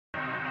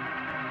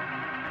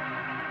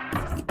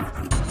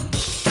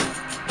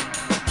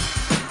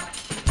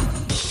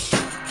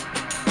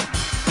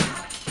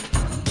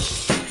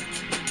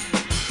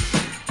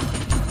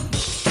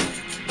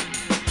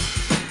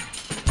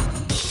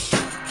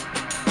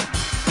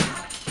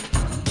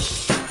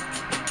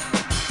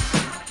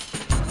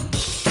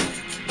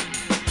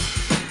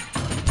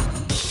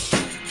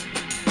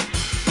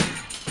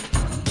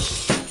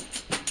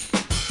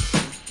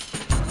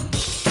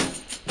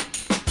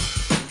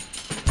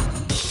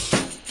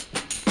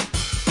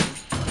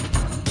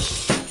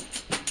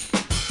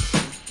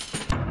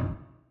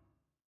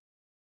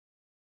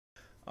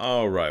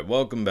Alright,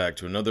 welcome back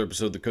to another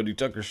episode of the Cody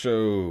Tucker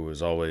Show.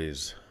 As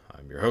always,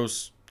 I'm your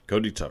host,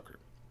 Cody Tucker.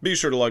 Be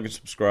sure to like and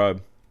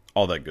subscribe,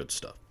 all that good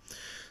stuff.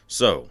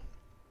 So,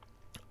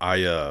 I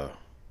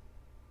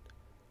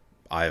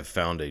have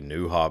found a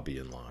new hobby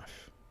in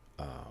life.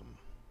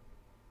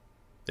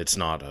 It's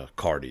not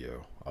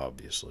cardio,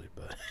 obviously,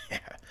 but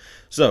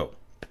so,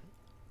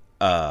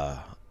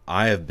 I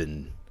have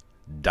been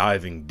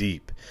diving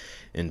deep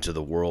into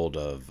the world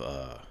of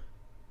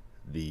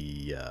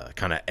the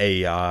kind of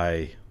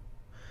AI,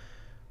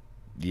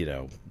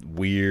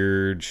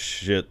 weird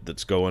shit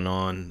that's going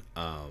on,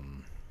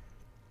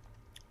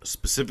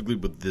 specifically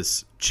with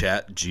this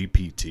Chat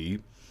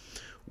GPT,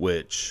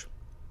 which,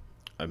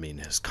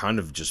 has kind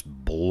of just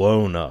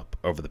blown up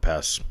over the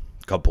past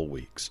couple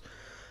weeks.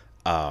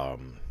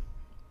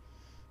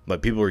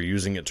 Like, people are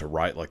using it to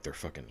write, like, their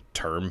fucking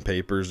term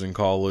papers in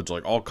college,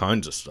 like, all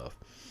kinds of stuff.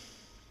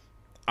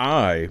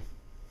 I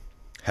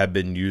have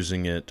been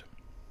using it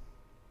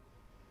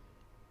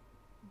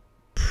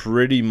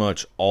pretty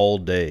much all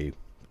day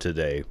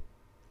today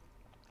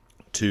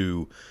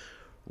to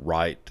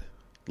write,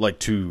 like,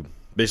 to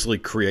basically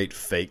create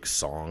fake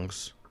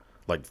songs,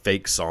 like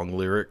fake song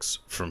lyrics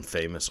from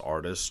famous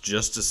artists,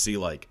 just to see,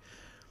 like,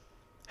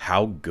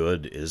 how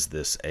good is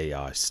this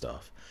AI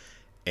stuff.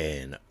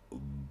 And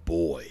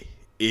boy,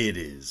 it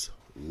is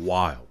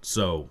wild.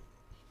 So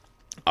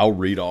I'll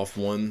read off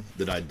one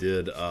that I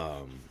did.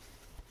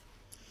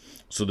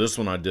 So this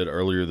one I did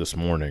earlier this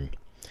morning,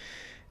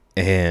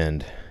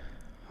 and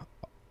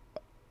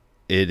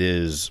it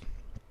is,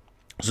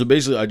 so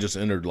basically I just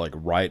entered, like,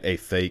 write a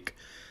fake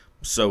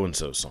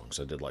so-and-so songs.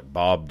 I did, like,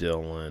 Bob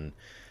Dylan,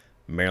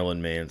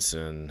 Marilyn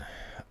Manson,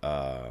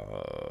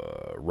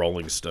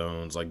 Rolling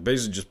Stones, like,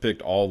 basically just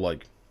picked all,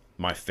 like,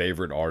 my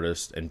favorite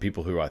artists and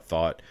people who I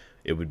thought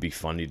it would be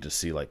funny to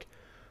see, like,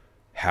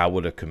 how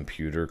would a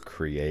computer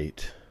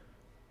create,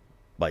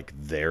 like,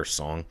 their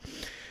song.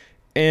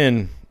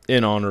 And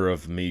in honor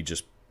of me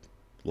just,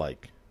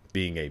 like,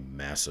 being a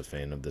massive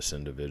fan of this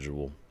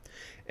individual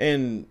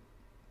and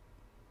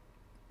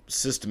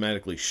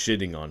systematically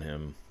shitting on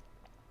him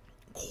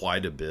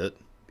quite a bit,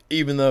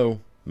 even though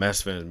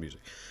massive fan of music.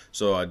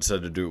 So I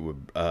decided to do it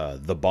with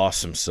the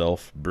boss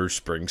himself, Bruce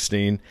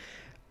Springsteen.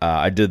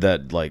 I did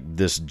that, like,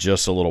 this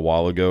just a little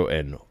while ago,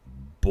 and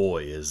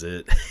boy is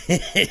it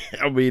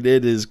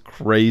it is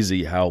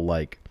crazy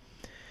how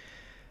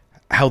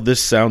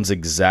this sounds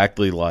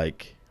exactly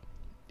like,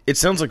 it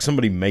sounds like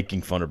somebody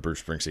making fun of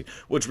Bruce Springsteen,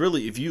 which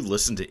really, if you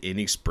listen to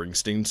any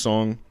Springsteen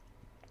song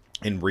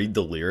and read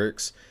the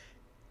lyrics,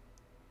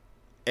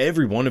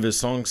 every one of his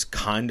songs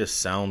kind of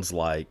sounds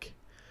like,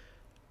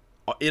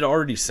 it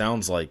already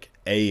sounds like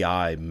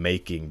AI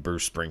making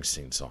Bruce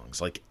Springsteen songs.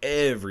 Like,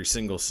 every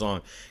single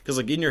song. Because,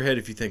 like, in your head,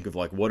 if you think of,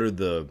 like, what are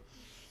the,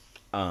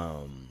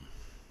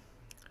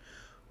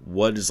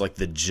 what is, like,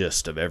 the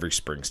gist of every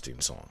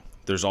Springsteen song?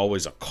 There's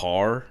always a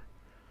car.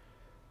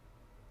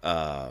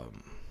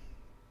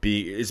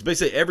 It's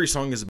basically, every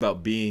song is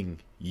about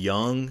being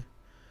young,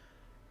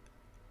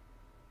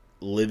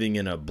 living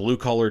in a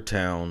blue-collar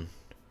town,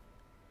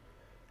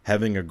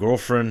 having a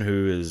girlfriend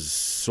who is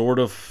sort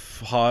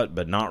of hot,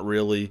 but not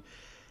really,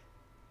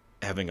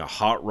 having a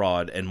hot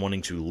rod, and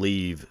wanting to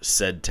leave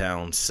said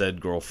town,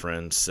 said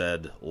girlfriend,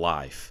 said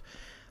life,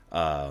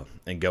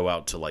 and go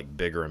out to, like,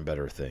 bigger and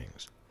better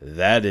things.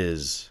 That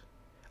is...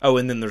 Oh,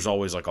 and then there's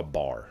always, like, a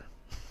bar.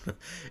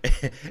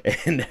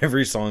 And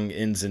every song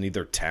ends in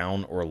either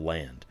town or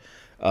land.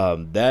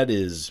 That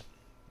is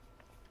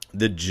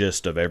the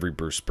gist of every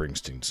Bruce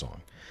Springsteen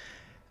song.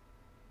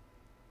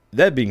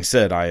 That being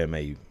said, I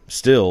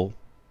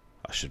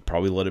should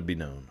probably let it be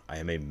known, I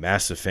am a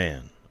massive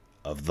fan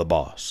of the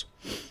boss.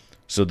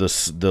 So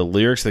the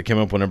lyrics that came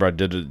up whenever I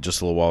did it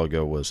just a little while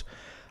ago was,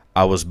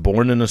 I was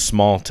born in a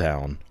small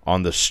town,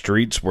 on the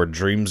streets where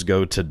dreams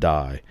go to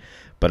die,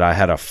 but I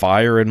had a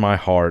fire in my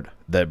heart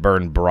that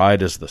burned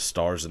bright as the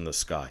stars in the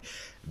sky.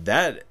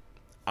 That,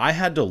 I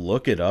had to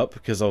look it up,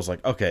 because I was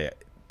like, okay,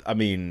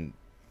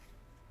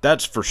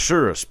 that's for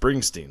sure a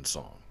Springsteen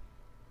song.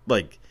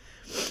 Like,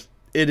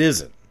 it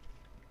isn't.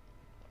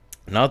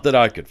 Not that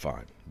I could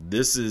find.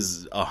 This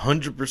is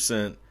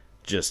 100%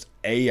 just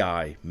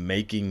AI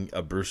making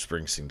a Bruce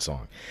Springsteen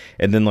song.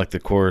 And then, like, the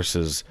chorus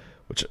is,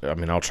 which,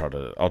 I'll try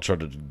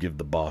to give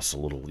the boss a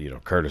little,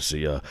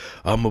 courtesy.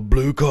 I'm a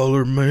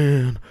blue-collar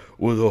man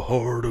with a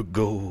heart of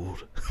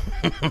gold.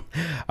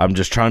 I'm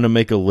just trying to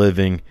make a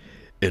living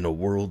in a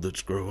world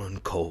that's growing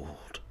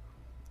cold.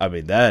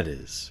 That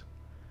is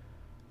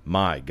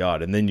My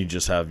God. And then you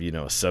just have, a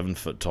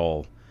 7-foot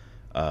tall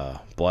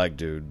black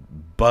dude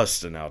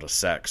busting out a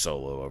sax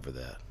solo over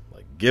that.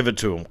 Like, give it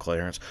to him,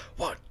 Clarence.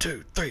 1,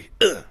 2, 3.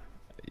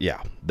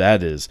 Yeah,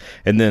 that is.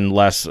 And then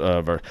last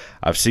verse.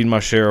 I've seen my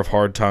share of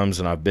hard times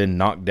and I've been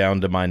knocked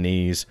down to my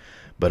knees,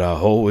 but I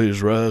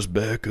always rise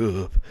back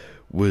up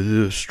with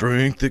the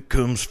strength that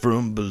comes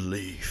from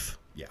belief.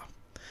 Yeah,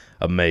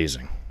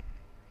 amazing.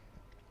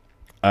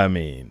 I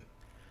mean,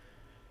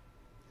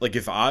 like,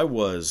 if I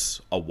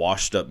was a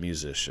washed up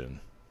musician,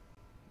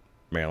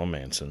 Marilyn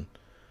Manson,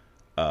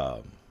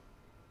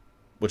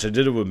 which I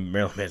did it with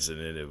Marilyn Manson,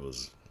 and it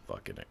was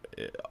fucking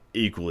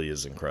equally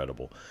as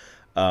incredible.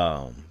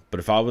 But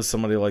if I was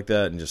somebody like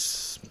that and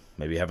just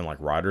maybe having like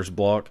writer's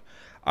block,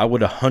 I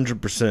would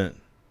 100%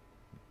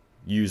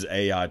 use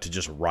AI to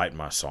just write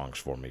my songs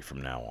for me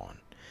from now on.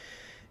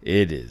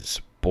 It is,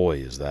 boy,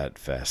 is that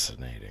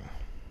fascinating.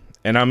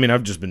 And I mean,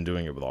 I've just been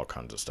doing it with all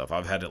kinds of stuff.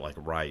 I've had it like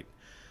write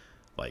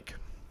like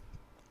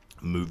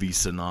movie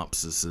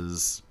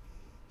synopses,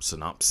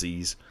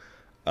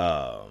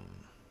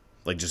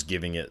 like just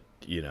giving it,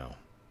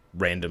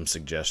 random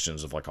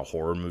suggestions of like a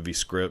horror movie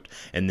script,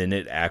 and then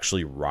it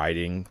actually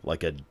writing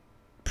like a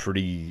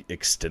pretty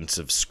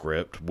extensive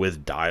script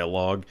with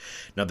dialogue.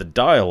 Now the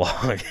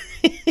dialogue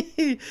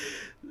is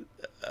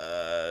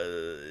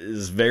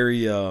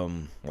very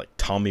like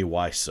Tommy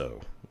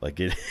Wiseau. Like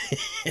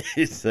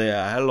it's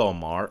hello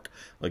Mark.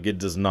 Like it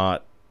does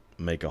not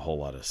make a whole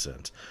lot of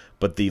sense.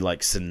 But the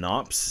like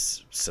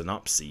synopses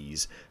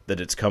that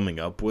it's coming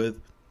up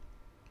with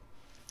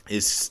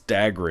is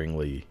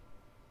staggeringly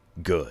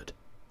good.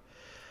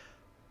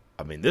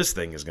 I mean, this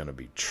thing is going to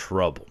be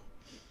trouble.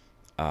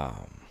 I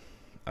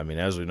mean,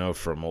 as we know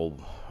from old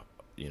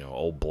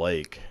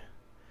Blake,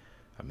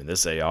 I mean,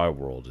 this AI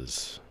world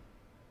it's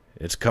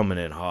coming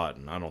in hot,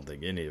 and I don't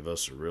think any of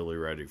us are really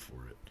ready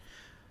for it,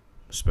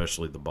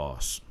 especially the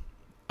boss.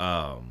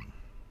 So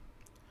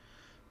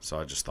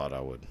I just thought I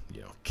would,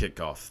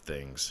 kick off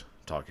things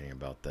talking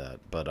about that.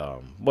 But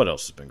what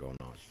else has been going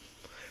on?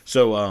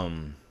 So, I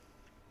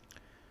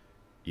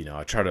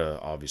try to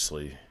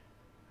obviously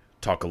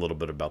talk a little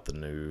bit about the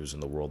news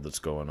and the world that's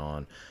going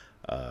on,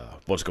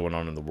 what's going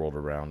on in the world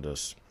around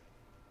us.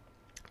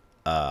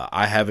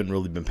 I haven't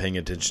really been paying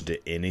attention to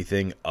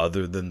anything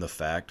other than the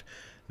fact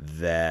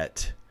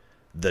that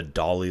the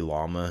Dalai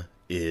Lama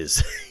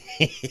is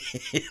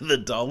the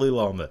Dalai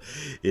Lama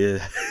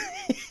is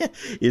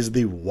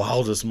the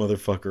wildest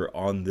motherfucker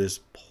on this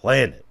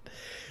planet.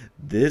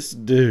 This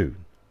dude.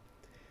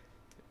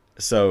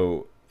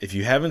 So, if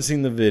you haven't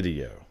seen the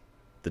video,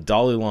 the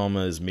Dalai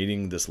Lama is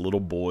meeting this little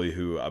boy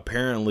who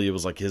apparently it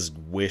was like his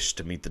wish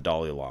to meet the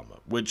Dalai Lama,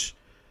 which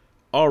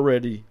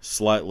already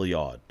slightly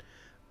odd.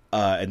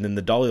 And then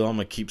the Dalai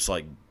Lama keeps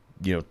like,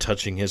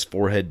 touching his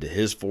forehead to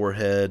his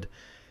forehead,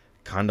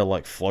 kind of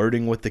like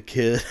flirting with the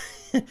kid,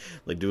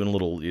 like doing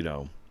little,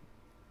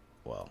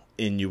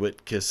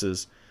 Inuit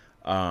kisses,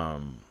 a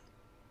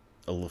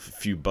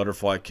few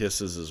butterfly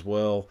kisses as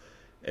well,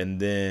 and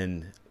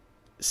then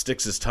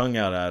sticks his tongue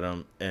out at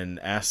him and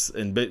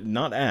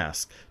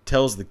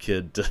tells the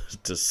kid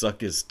to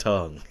suck his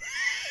tongue.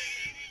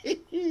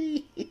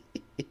 It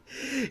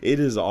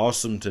is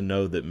awesome to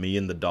know that me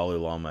and the Dalai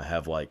Lama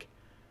have like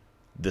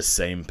the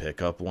same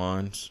pickup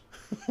lines.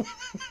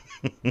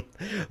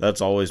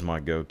 That's always my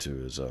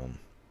go-to is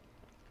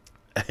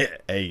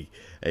hey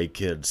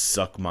kid,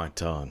 suck my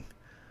tongue.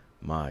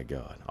 My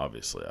God,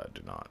 obviously I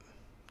do not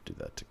do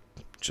that to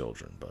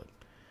children, but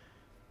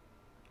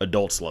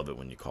adults love it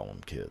when you call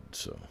them kids,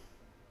 so.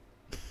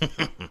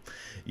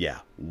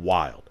 Yeah,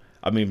 wild.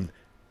 I mean,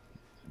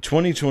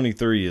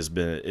 2023 is,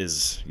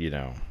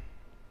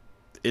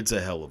 it's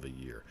a hell of a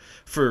year.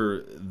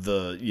 For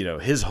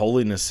His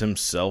Holiness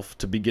himself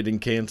to be getting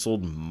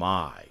canceled,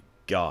 my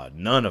God,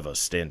 none of us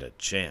stand a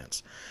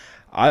chance.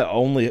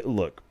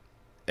 Look,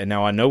 and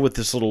now I know with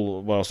this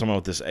while I was talking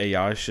about this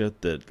AI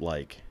shit that,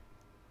 like,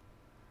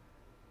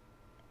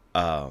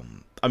 I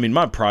mean,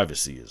 my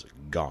privacy is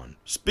gone.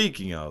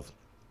 Speaking of,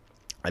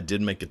 I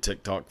did make a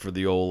TikTok for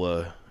the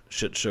old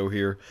shit show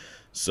here.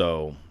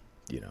 So,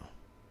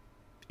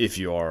 if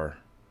you are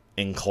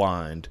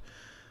inclined,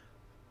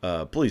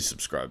 please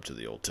subscribe to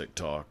the old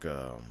TikTok.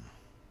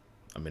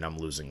 I mean, I'm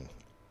losing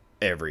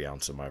every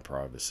ounce of my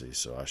privacy,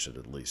 so I should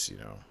at least,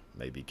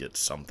 maybe get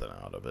something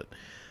out of it.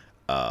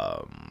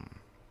 I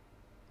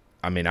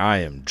mean, I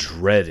am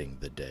dreading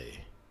the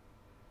day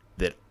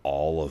that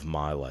all of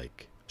my,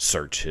 like,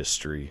 search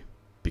history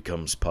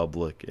becomes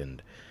public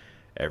and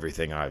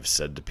everything I've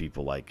said to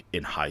people like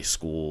in high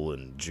school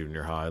and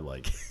junior high,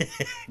 like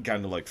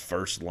kind of like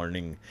first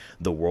learning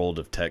the world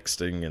of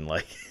texting and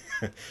like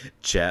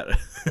chat.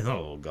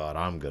 Oh God,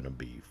 I'm gonna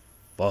be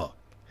fucked.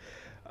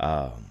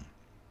 I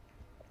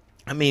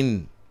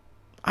mean,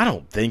 I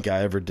don't think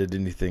I ever did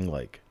anything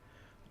like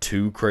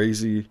too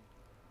crazy,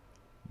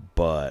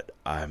 but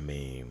I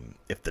mean,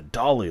 if the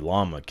Dalai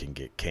Lama can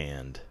get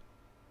canned,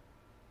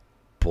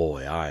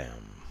 boy, I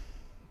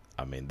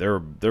mean,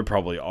 they're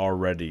probably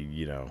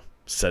already,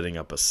 setting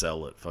up a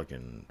cell at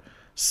fucking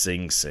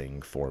Sing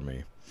Sing for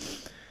me.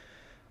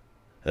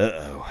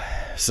 Uh-oh.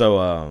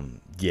 So,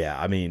 yeah,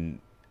 I mean,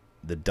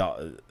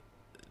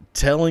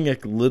 telling a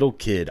little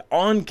kid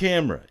on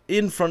camera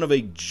in front of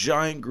a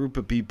giant group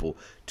of people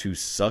to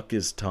suck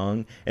his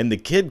tongue, and the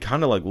kid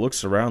kind of like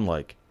looks around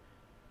like,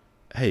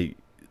 hey,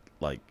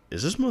 like,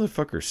 is this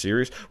motherfucker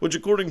serious? Which,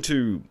 according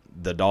to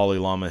the Dalai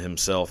Lama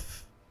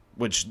himself,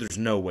 which there's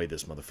no way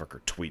this motherfucker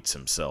tweets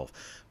himself,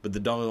 but the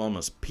Dalai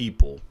Lama's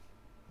people,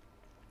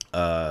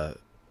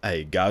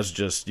 hey, guys,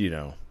 just, he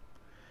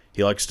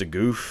likes to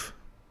goof.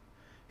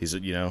 He's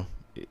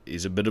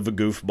he's a bit of a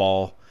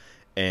goofball.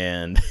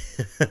 And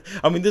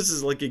I mean, this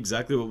is like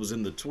exactly what was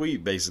in the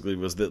tweet. Basically,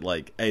 was that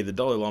like, hey, the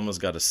Dalai Lama's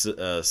got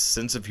a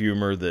sense of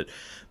humor that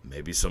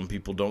maybe some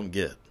people don't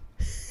get.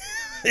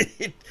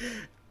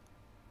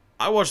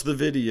 I watched the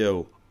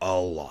video a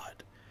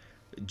lot,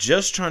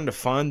 just trying to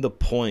find the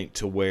point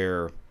to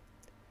where,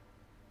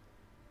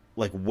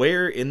 like,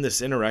 where in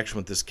this interaction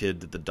with this kid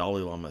did the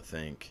Dalai Lama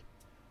think,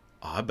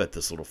 oh, I bet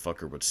this little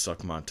fucker would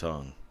suck my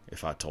tongue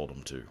if I told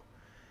him to.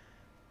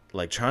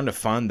 Like, trying to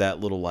find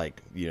that little,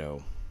 like,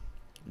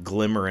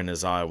 glimmer in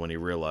his eye when he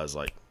realized,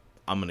 like,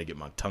 I'm going to get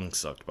my tongue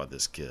sucked by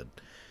this kid.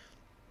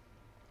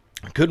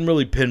 I couldn't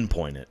really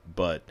pinpoint it,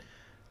 but,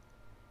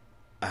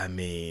 I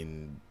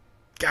mean,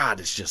 God,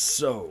 it's just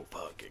so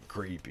fucking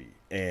creepy.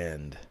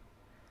 And,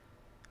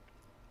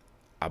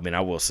 I mean,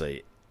 I will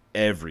say,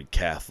 every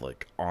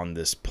Catholic on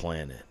this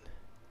planet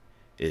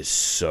is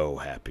so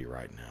happy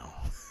right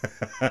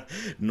now.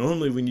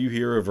 Normally, when you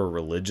hear of a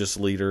religious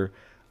leader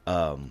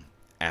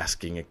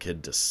asking a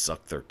kid to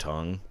suck their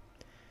tongue,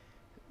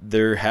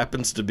 there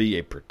happens to be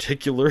a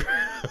particular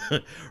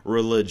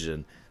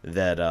religion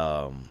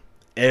that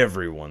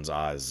everyone's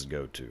eyes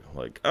go to.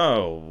 Like,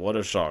 oh, what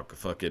a shock.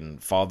 Fucking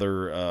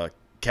Father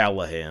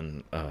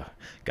Callahan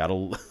got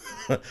a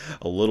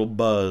little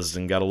buzzed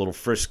and got a little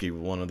frisky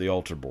with one of the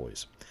altar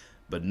boys.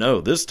 But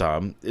no, this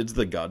time, it's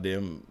the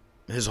goddamn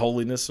His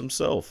Holiness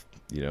himself.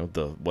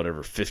 The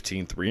whatever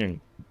 15th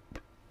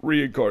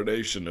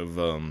reincarnation of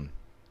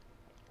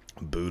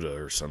Buddha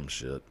or some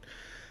shit.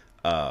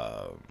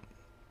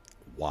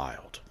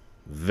 Wild.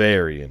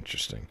 Very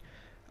interesting.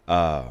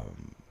 I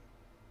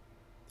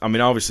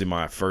mean, obviously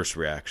my first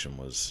reaction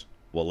was,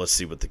 well, let's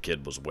see what the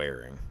kid was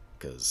wearing.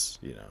 Because,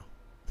 you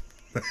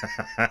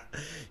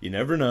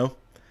never know.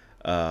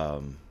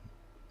 And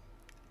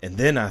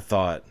then I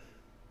thought,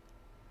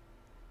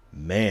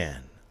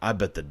 man, I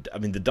bet the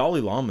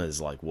Dalai Lama is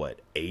like, what,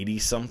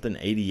 80-something,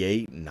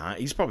 88,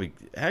 90? He's probably,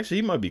 actually,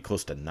 he might be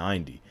close to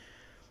 90.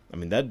 I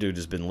mean, that dude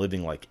has been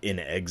living, like, in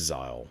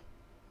exile.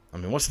 I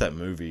mean, what's that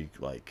movie,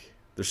 like,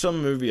 there's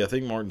some movie I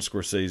think Martin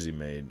Scorsese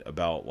made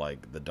about,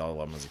 like, the Dalai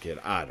Lama as a kid.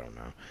 I don't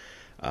know.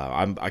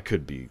 I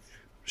could be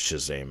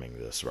Shazamming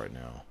this right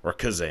now, or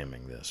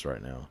Kazamming this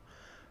right now.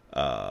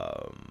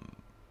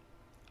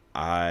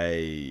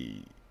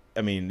 I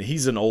mean,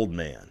 he's an old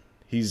man.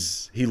 He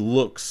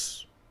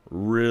looks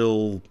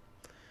real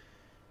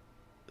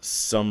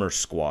summer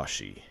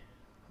squashy,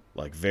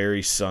 like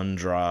very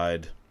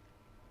sun-dried.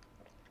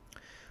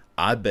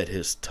 I bet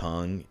his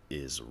tongue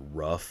is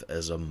rough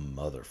as a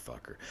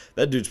motherfucker.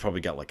 That dude's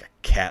probably got like a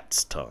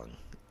cat's tongue.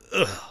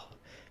 Ugh.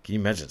 Can you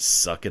imagine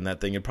sucking that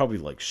thing? It'd probably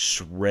like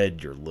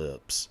shred your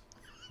lips.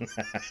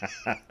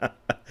 I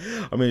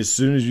mean, as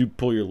soon as you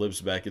pull your lips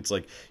back, it's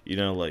like,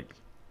 I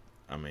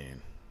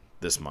mean,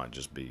 this might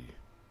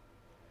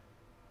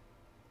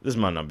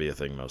not be a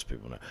thing most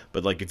people know.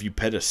 But like if you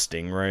pet a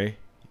stingray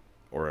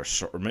or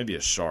or maybe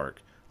a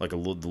shark, like the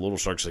little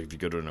sharks, like if you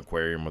go to an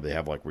aquarium where they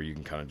have like where you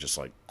can kind of just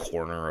like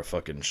corner a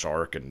fucking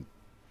shark and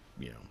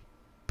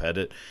pet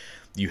it,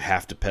 you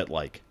have to pet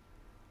like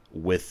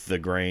with the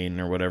grain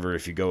or whatever.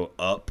 If you go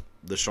up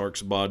the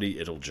shark's body,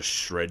 it'll just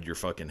shred your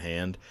fucking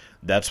hand.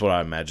 That's what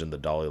I imagine the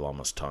Dalai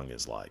Lama's tongue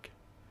is like.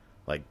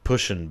 Like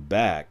pushing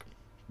back,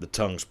 the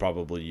tongue's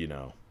probably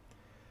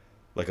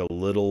like a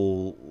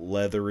little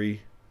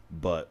leathery,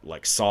 but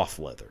like soft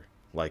leather,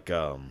 like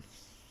like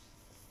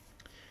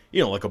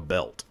a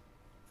belt.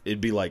 It'd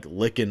be like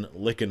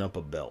licking up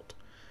a belt.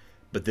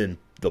 But then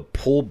the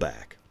pull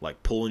back,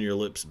 like pulling your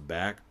lips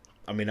back,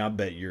 I mean, I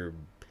bet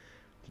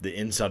the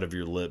inside of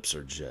your lips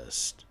are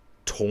just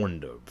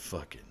torn to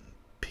fucking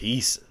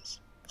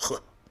pieces.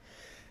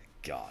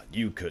 God,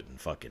 you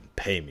couldn't fucking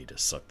pay me to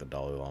suck the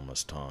Dalai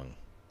Lama's tongue.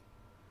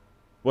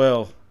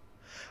 Well,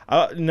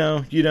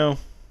 no,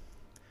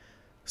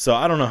 so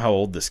I don't know how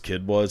old this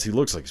kid was. He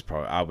looks like he's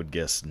probably, I would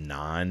guess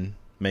 9,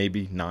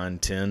 maybe 9,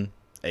 10,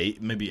 8,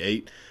 maybe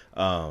 8.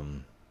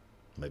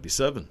 Maybe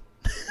 7.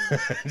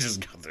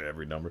 Just go through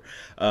every number.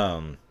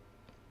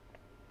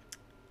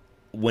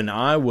 When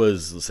I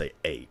was, let's say,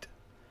 8,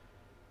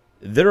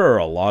 there are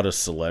a lot of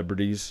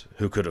celebrities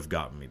who could have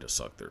gotten me to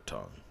suck their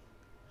tongue.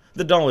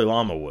 The Dalai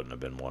Lama wouldn't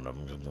have been one of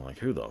them. I'm like,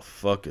 who the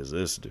fuck is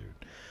this dude?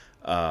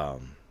 But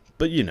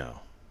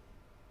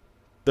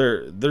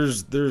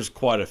there's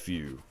quite a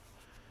few.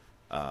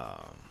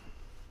 Like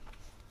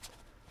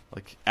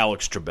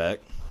Alex Trebek.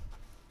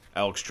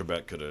 Alex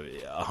Trebek could have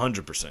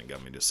 100%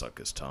 got me to suck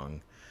his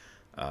tongue.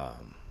 I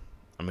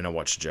mean, I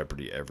watch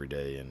Jeopardy every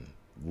day, and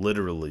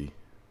literally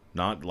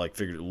Not like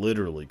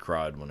literally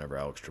cried whenever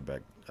Alex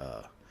Trebek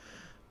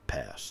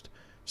passed.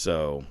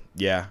 So,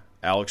 yeah,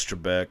 Alex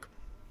Trebek,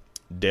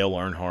 Dale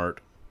Earnhardt.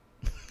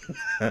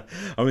 I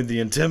mean, the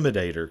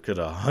Intimidator could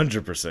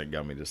 100%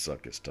 got me to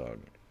suck his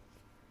tongue.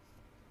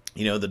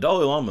 You know, the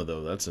Dalai Lama,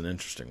 though, that's an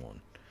interesting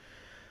one.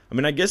 I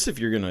mean, I guess if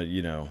you're going to,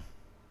 you know,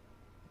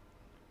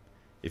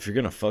 if you're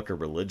going to fuck a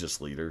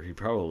religious leader, he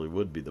probably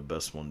would be the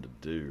best one to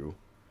do.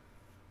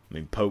 I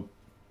mean, Pope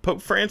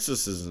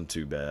Francis isn't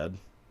too bad.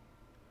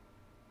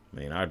 I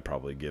mean, I'd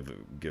probably give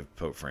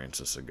Pope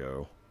Francis a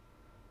go.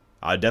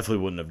 I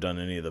definitely wouldn't have done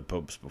any of the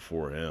popes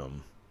before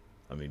him.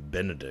 I mean,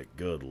 Benedict,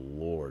 good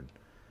lord.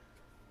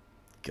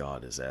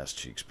 God, his ass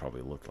cheeks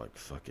probably look like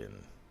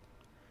fucking...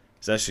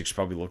 His ass cheeks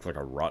probably look like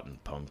a rotten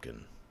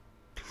pumpkin.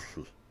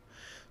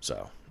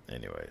 So,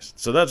 anyways.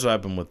 So that's what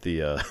happened with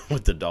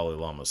the Dalai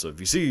Lama. So if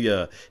you see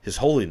His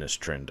Holiness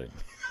trending,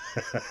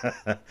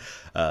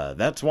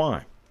 that's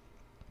why.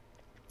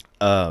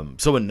 God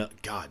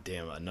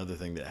damn, another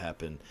thing that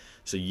happened.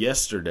 So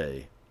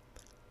yesterday,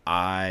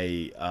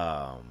 I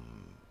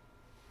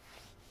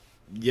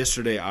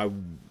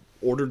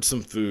ordered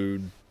some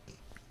food,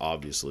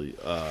 obviously.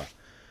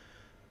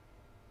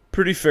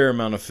 Pretty fair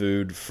amount of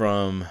food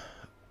from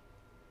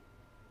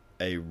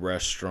a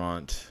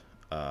restaurant.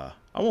 I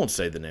won't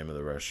say the name of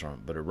the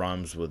restaurant, but it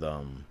rhymes with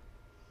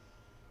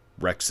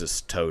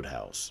Rex's Toad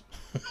House.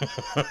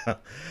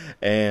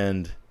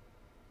 And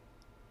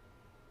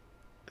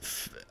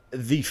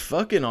the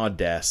fucking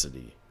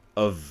audacity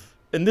of,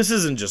 and this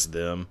isn't just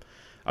them.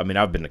 I mean,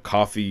 I've been to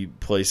coffee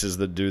places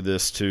that do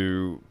this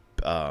too.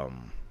 Like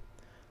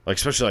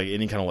especially like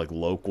any kind of like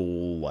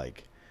local,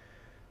 like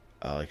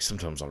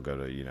sometimes I'll go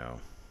to, you know,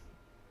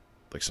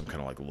 like some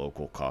kind of like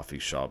local coffee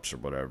shops or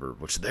whatever,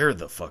 which they're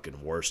the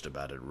fucking worst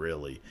about it,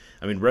 really.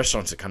 I mean,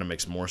 restaurants, it kind of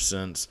makes more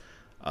sense.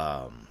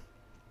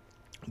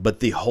 But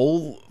the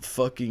whole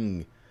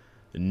fucking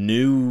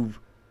new,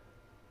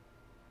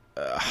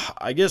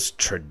 I guess,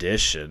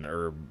 tradition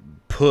or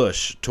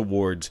push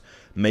towards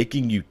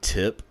making you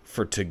tip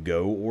for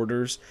to-go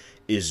orders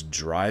is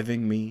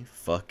driving me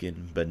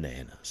fucking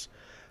bananas.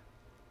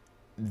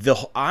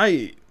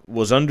 I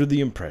was under the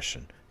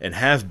impression, and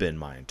have been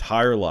my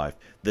entire life,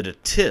 that a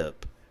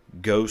tip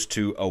goes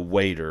to a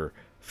waiter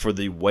for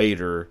the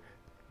waiter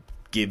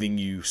giving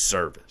you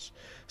service.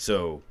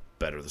 So,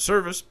 better the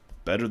service,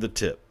 better the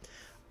tip.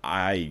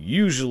 I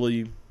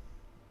usually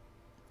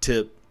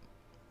tip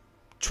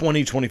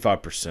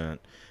 20-25%,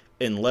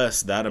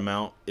 unless that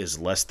amount is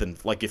less than,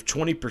 like if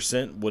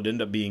 20% would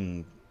end up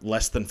being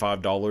less than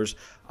 $5,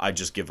 I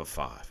just give a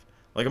 5.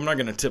 Like I'm not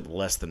going to tip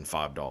less than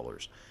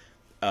 $5.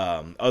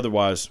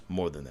 Otherwise,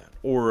 more than that.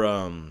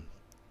 Or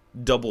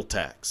double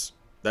tax.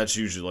 That's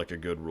usually like a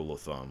good rule of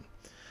thumb.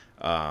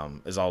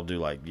 Is I'll do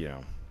like, you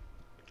know,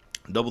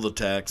 double the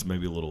tax,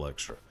 maybe a little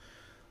extra.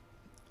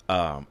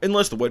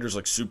 Unless the waiter's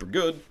like super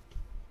good,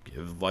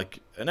 give like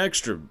an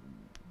extra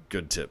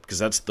good tip, because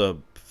that's the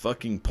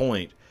fucking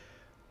point.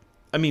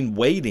 I mean,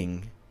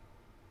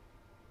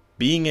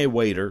 being a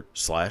waiter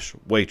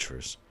 /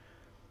 waitress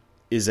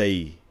is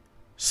a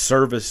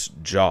service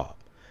job.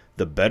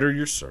 The better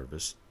your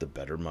service, the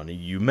better money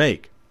you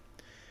make.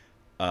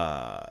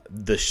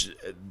 The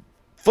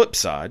flip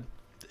side,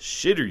 the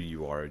shitter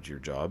you are at your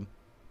job,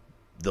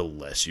 the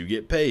less you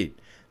get paid.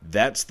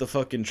 That's the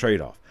fucking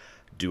trade-off.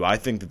 Do I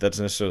think that that's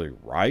necessarily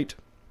right?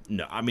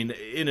 No. I mean,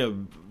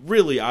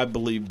 I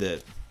believe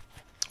that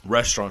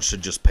restaurants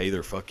should just pay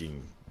their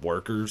fucking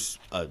workers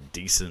a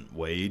decent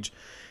wage,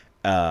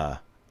 and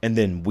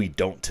then we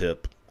don't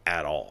tip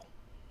at all.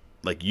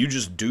 Like, you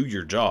just do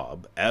your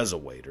job as a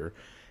waiter,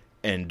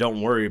 and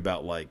don't worry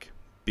about, like,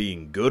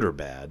 being good or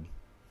bad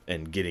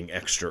and getting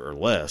extra or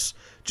less.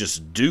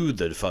 Just do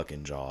the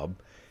fucking job,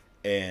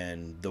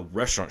 and the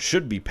restaurant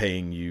should be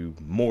paying you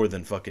more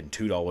than fucking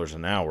 $2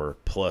 an hour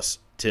plus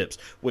tips,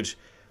 which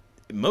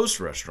most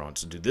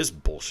restaurants do this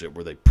bullshit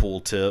where they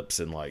pull tips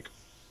and, like,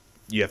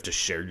 you have to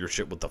share your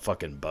shit with the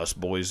fucking bus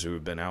boys who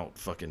have been out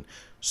fucking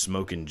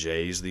smoking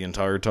J's the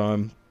entire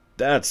time.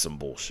 That's some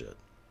bullshit.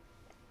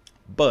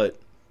 But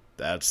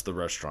that's the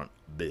restaurant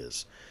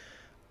biz.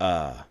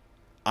 I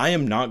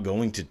am not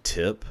going to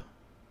tip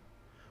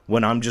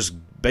when I'm just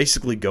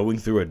basically going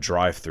through a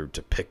drive-thru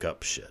to pick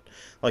up shit.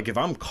 Like, if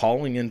I'm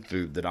calling in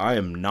food that I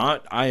am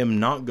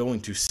not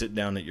going to sit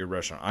down at your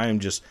restaurant. I am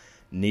just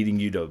needing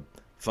you to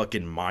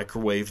fucking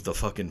microwave the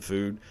fucking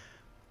food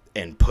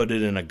and put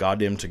it in a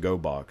goddamn to-go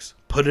box,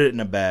 put it in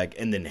a bag,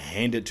 and then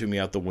hand it to me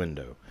out the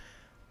window.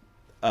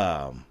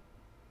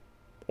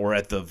 Or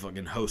at the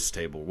fucking host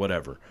table,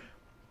 whatever.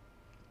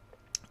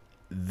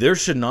 There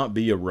should not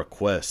be a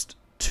request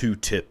to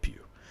tip you.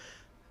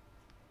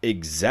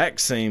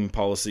 Exact same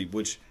policy,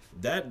 which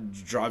that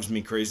drives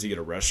me crazy at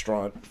a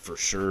restaurant for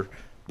sure.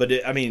 But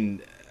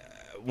when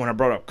I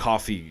brought up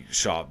coffee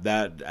shop,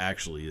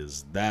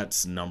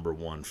 that's number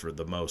one for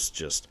the most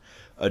just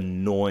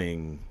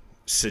annoying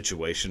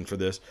situation for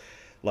this.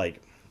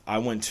 Like, I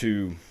went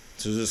to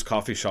this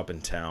coffee shop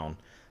in town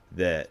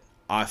that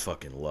I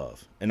fucking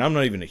love, and I'm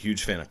not even a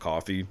huge fan of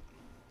coffee,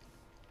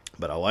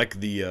 But I like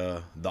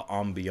the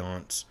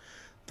ambiance,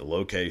 the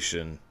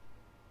location,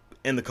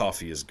 and the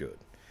coffee is good.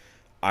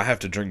 I have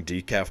to drink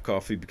decaf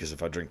coffee because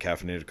if I drink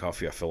caffeinated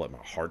coffee, I feel like my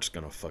heart's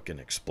gonna fucking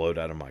explode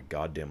out of my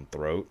goddamn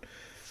throat.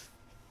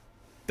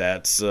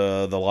 That's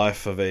the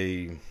life of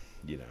a,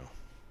 you know,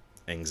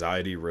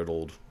 anxiety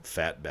riddled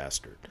fat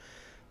bastard.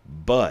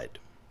 But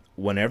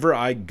whenever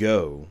I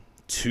go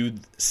to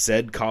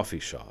said coffee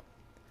shop,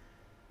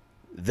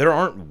 there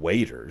aren't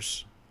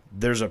waiters.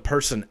 There's a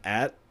person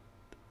at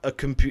at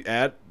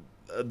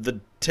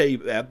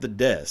the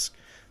desk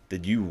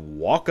that you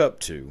walk up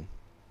to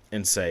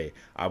and say,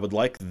 "I would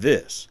like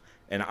this,"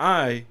 and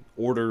I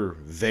order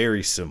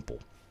very simple.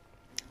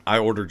 I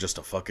order just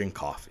a fucking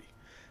coffee.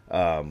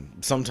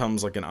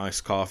 Sometimes like an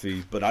iced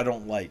coffee, but I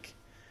don't like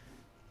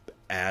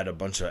add a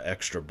bunch of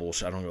extra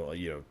bullshit. I don't go,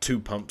 you know, 2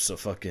 pumps of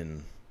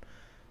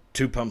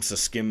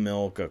skim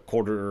milk, a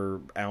quarter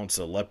ounce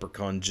of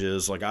leprechaun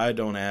jizz. Like, I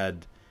don't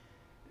add,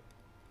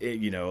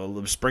 you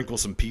know, sprinkle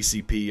some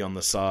PCP on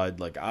the side.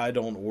 Like, I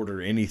don't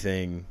order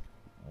anything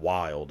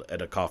wild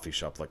at a coffee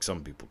shop like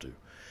some people do.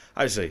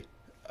 I say,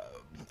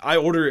 I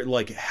order it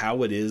like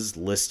how it is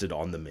listed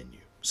on the menu.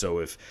 So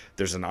if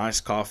there's an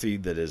iced coffee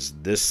that is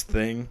this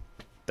thing,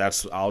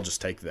 I'll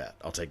just take that.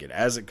 I'll take it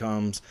as it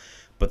comes,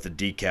 but the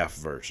decaf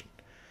version.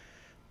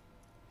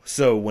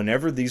 So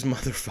whenever these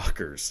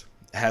motherfuckers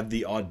have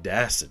the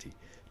audacity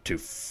to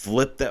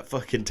flip that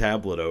fucking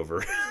tablet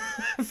over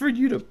for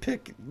you to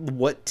pick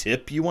what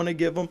tip you want to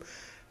give them,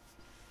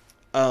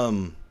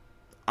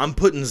 I'm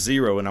putting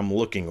 0 and I'm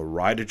looking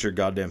right at your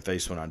goddamn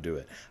face when I do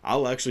it.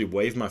 I'll actually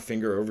wave my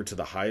finger over to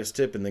the highest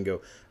tip and then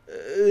go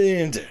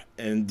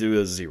and do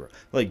a 0.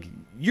 Like,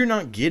 you're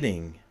not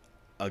getting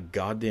a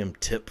goddamn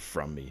tip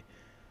from me.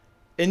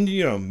 And,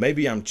 you know,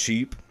 maybe I'm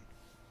cheap.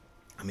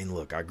 I mean,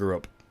 look, I grew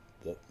up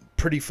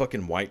pretty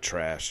fucking white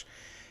trash.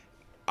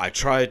 I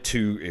try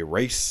to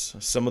erase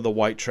some of the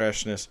white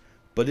trashness,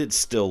 but it's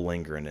still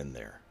lingering in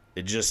there.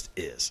 It just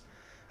is.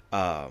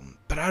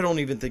 But I don't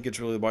even think it's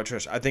really white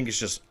trash. I think it's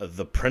just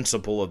the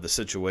principle of the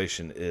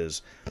situation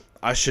is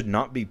I should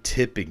not be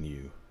tipping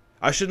you.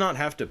 I should not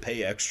have to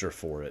pay extra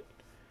for it.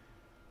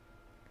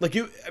 Like,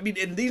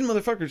 and these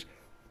motherfuckers,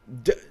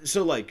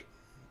 so like,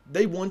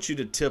 they want you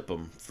to tip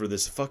them for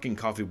this fucking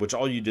coffee, which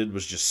all you did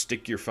was just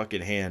stick your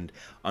fucking hand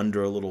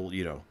under a little,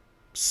 you know,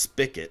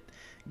 spigot,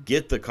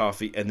 get the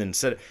coffee, and then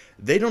set it.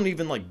 They don't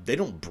even, like, they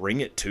don't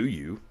bring it to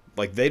you.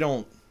 Like, they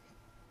don't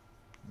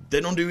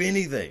do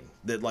anything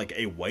that, like,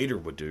 a waiter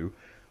would do.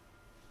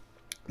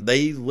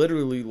 They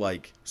literally,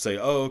 like, say,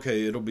 "Oh,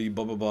 okay, it'll be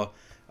blah, blah, blah.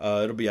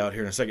 It'll be out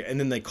here in a second." And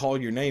then they call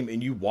your name,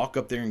 and you walk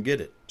up there and get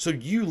it. So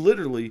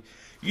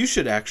you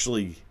should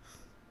actually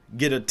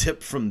get a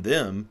tip from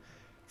them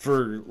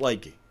for,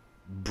 like,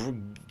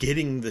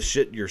 getting the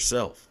shit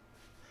yourself.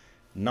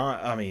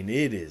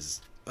 It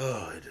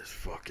is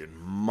fucking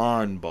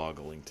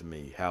mind-boggling to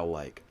me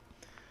how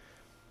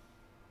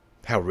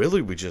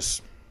really we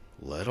just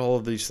let all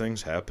of these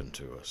things happen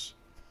to us.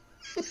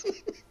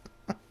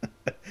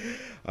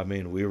 I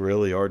mean, we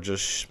really are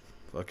just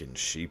fucking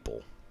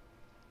sheeple.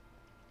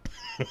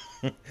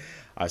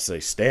 I say,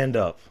 stand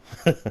up.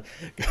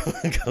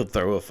 Go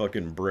throw a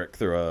fucking brick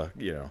through a,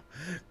 you know,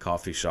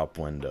 coffee shop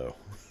window.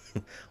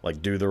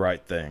 Like, do the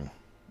right thing.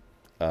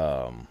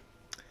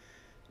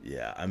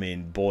 Yeah, I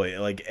mean,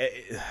 boy, like,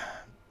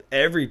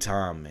 every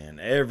time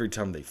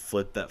they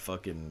flip that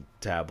fucking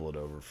tablet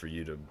over for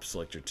you to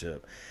select your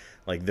tip,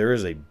 like, there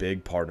is a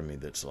big part of me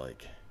that's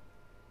like,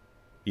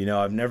 you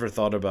know, I've never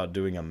thought about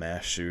doing a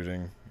mass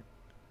shooting,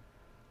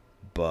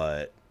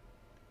 but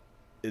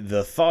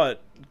the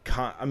thought,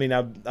 I mean,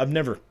 I've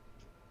never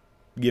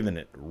given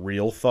it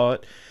real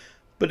thought,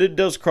 but it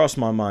does cross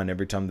my mind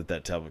every time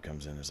that tablet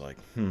comes in. It's like,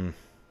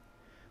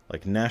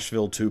 like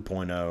Nashville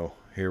 2.0,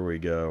 here we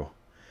go.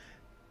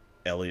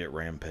 Elliot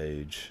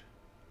Rampage,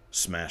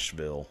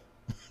 Smashville.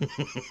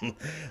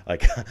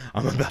 Like,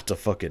 I'm about to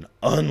fucking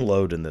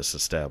unload in this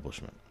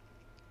establishment.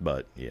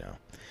 But, yeah,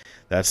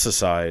 that's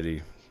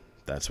society.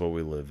 That's what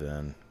we live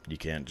in. You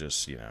can't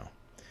just, you know,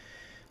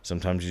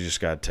 sometimes you just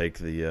got to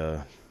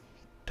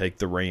take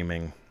the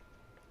reaming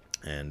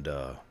and,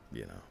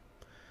 you know,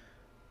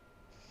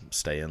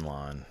 stay in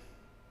line.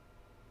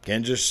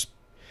 Can't just,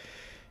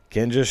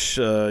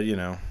 you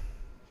know,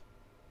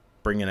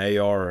 bring an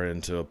AR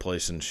into a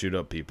place and shoot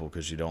up people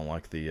because you don't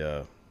like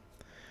the,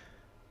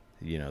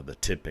 you know, the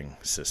tipping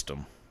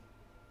system.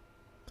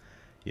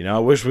 You know, I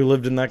wish we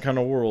lived in that kind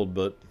of world,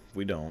 but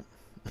we don't.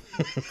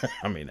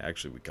 I mean,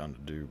 actually, we kind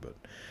of do, but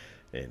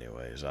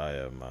anyways,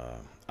 I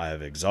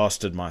have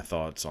exhausted my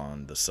thoughts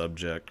on the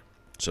subject.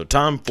 So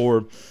time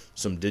for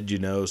some Did You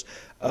Knows.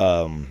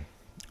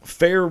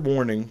 Fair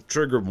warning,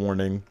 trigger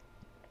warning.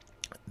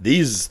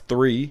 These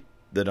 3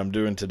 that I'm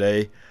doing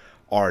today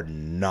are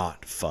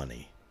not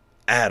funny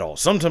at all.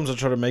 Sometimes I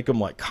try to make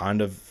them like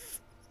kind of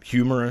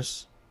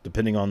humorous,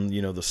 depending on,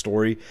 you know, the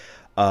story.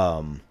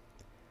 I'm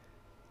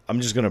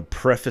just going to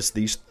preface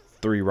these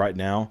 3 right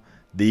now.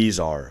 These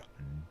are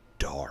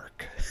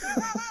dark.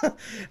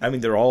 I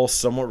mean, they're all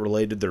somewhat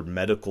related. They're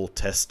medical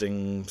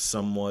testing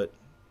somewhat.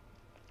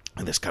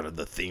 And that's kind of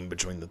the theme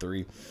between the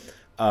three.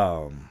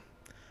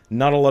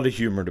 Not a lot of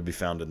humor to be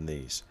found in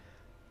these.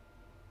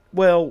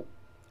 Well,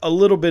 a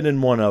little bit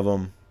in one of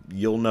them.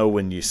 You'll know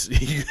when you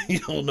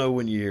you'll know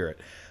when you hear it.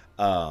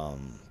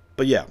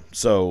 But yeah,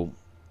 so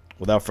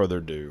without further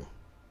ado,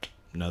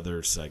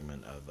 another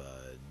segment of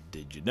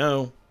Did You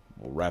Know?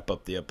 We'll wrap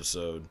up the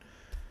episode,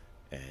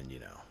 and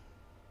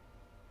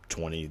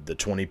the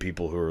 20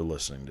 people who are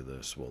listening to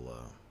this will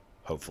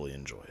hopefully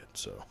enjoy it.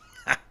 So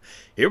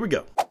here we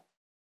go.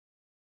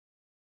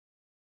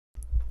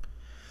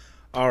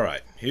 All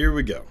right, here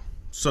we go.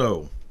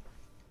 So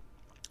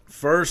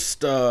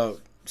first,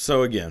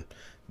 so again,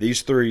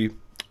 these three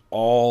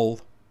all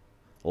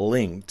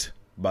linked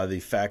by the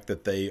fact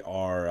that they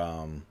are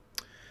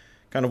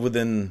kind of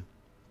within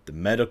the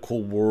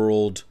medical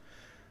world,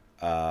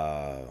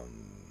 kind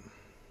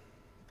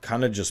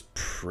of just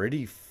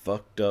pretty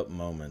fucked up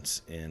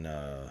moments in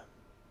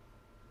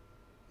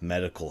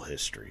medical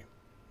history.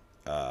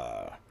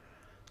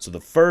 So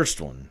the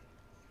first one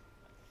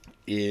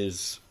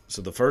is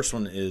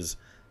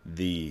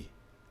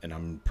and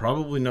I'm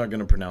probably not going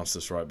to pronounce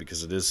this right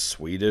because it is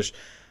Swedish,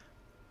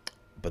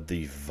 but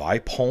the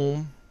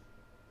Vipholm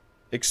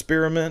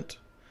experiment.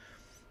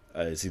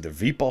 It's either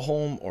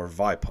Vipaholm or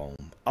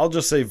Vipholm. I'll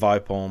just say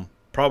Vipholm.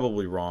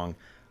 Probably wrong.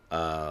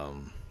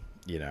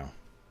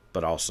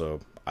 But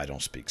also I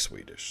don't speak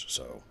Swedish,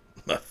 so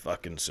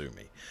fucking sue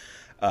me.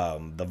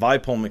 The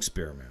Vipholm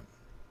experiment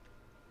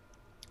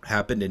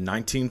happened in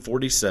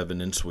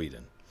 1947 in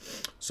Sweden.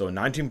 So in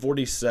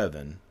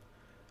 1947,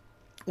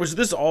 which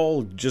this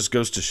all just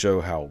goes to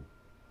show how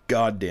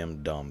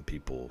goddamn dumb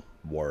people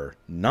were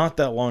not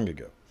that long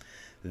ago.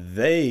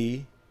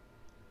 The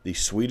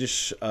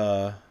Swedish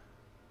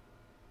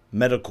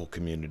medical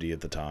community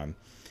at the time,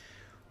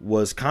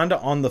 was kind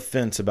of on the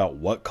fence about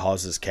what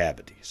causes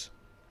cavities.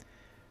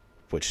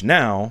 Which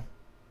now,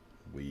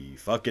 we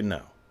fucking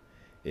know.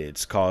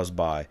 It's caused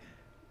by,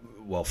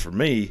 well, for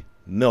me,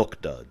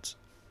 milk duds.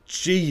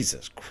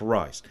 Jesus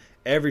Christ.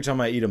 Every time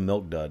I eat a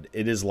milk dud,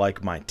 it is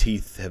like my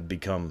teeth have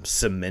become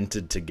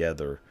cemented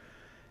together,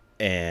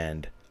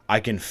 and I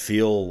can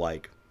feel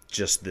like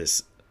just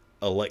this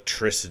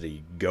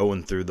electricity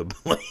going through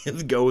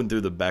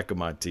the back of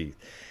my teeth.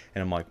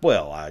 And I'm like,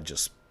 well, I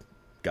just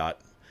got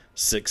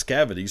 6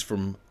 cavities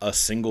from a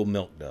single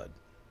milk dud.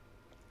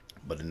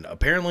 But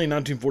apparently in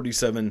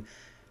 1947,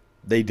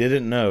 they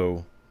didn't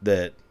know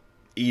that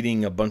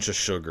eating a bunch of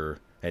sugar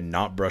and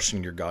not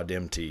brushing your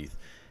goddamn teeth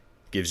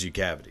gives you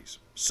cavities.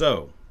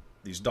 So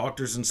these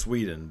doctors in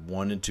Sweden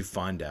wanted to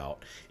find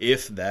out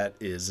if that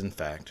is, in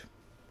fact,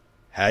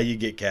 how you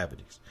get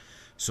cavities.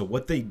 So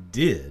what they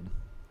did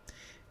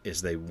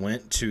is they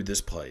went to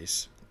this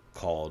place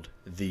called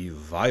the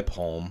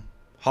Vipholm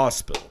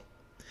Hospital.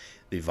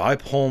 The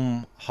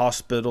Vipholm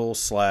Hospital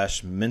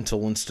 /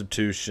 mental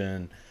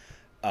institution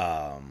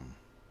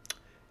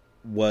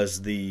was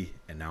and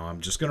now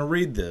I'm just going to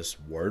read this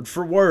word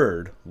for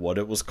word, what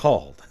it was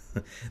called.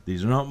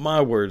 These are not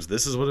my words.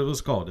 This is what it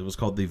was called. It was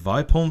called the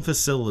Vipholm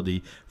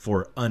Facility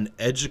for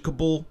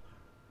Uneducable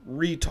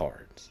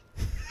Retards.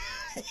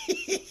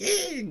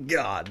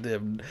 God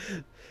damn.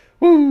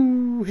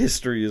 Woo,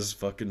 history is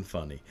fucking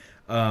funny.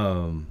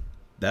 That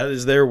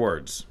is their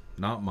words,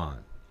 not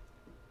mine.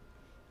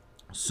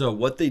 So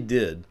what they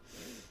did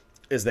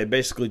is they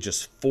basically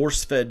just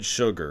force-fed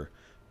sugar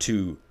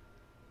to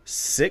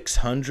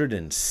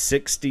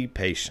 660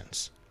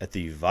 patients at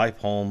the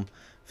Vipholm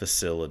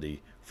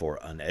Facility for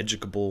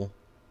Uneducable.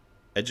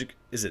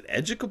 Is it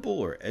educable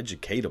or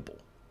educatable?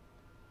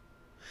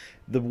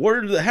 The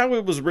word, how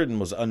it was written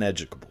was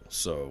uneducable,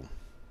 so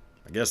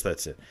I guess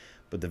that's it.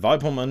 But the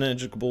Vipholm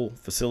Uneducable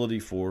Facility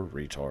for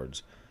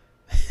Retards.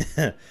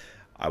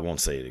 I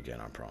won't say it again,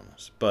 I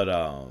promise.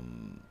 But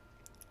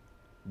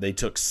they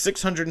took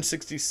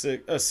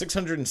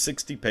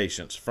 660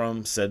 patients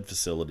from said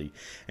facility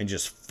and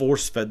just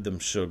force-fed them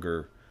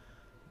sugar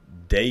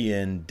day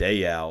in,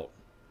 day out.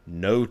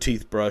 No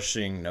teeth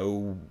brushing,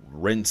 no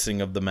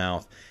rinsing of the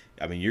mouth.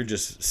 I mean, you're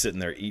just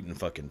sitting there eating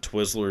fucking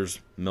Twizzlers,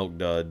 Milk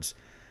Duds,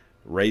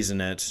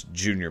 Raisinets,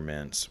 Junior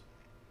Mints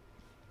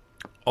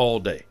all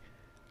day.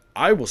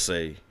 I will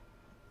say,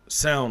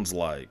 sounds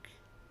like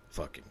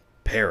fucking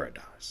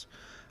paradise.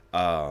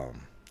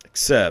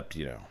 Except,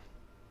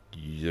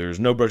 there's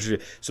no brushing.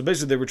 So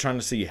basically, they were trying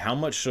to see how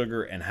much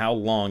sugar and how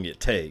long it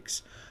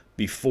takes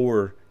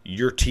before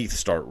your teeth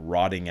start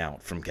rotting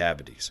out from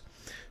cavities.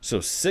 So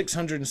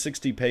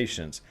 660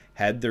 patients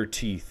had their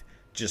teeth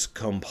just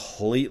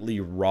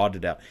completely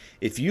rotted out.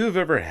 If you have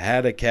ever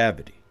had a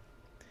cavity,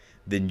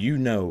 then you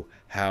know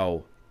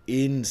how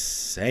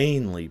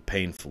insanely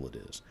painful it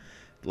is.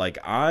 Like,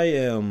 I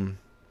am,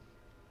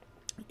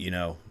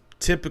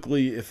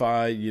 typically if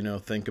I,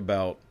 think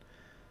about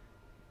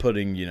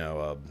putting,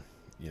 a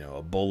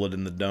bullet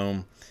in the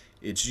dome,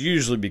 it's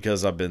usually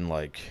because I've been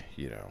like,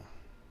 I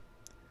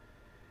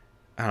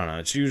don't know,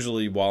 it's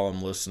usually while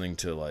I'm listening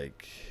to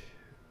like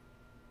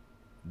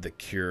The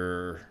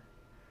Cure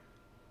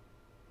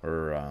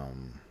or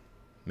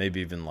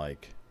maybe even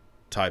like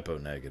typo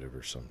negative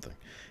or something,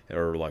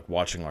 or like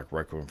watching like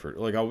Requiem for,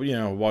 like I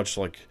watch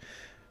like,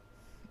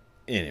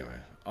 anyway,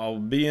 I'll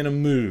be in a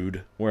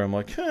mood where I'm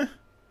like,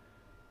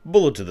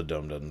 Bullet to the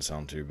Dome doesn't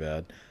sound too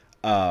bad,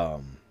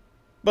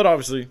 but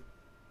obviously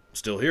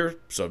still here,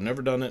 so I've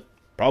never done it,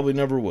 probably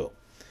never will,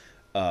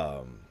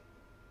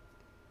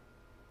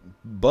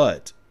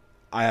 but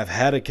I have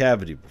had a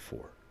cavity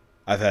before.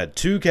 I've had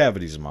 2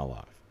 cavities in my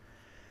life,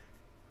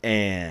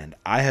 and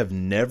I have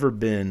never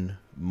been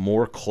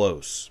more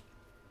close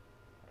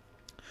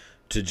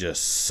to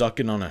just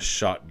sucking on a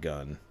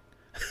shotgun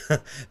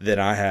than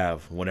I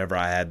have whenever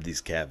I had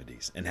these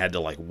cavities and had to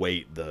like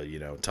wait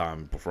the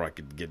time before I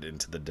could get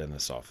into the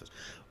dentist's office.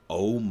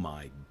 Oh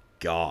my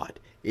God,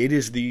 it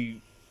is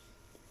the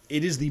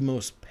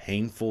most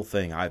painful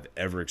thing I've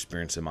ever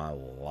experienced in my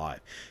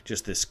life.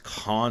 Just this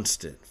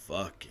constant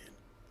fucking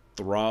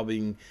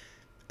throbbing,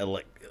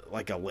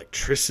 like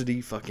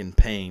electricity fucking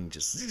pain.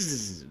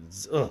 Just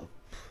ugh,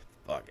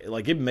 fuck.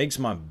 Like it makes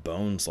my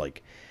bones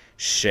like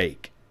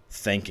shake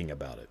thinking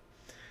about it.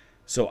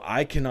 So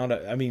I cannot.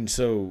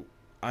 So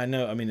I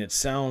know. It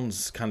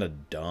sounds kind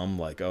of dumb.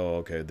 Like, oh,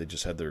 okay, they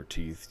just had their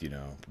teeth,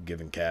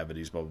 given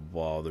cavities, blah blah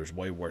blah. There's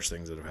way worse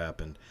things that have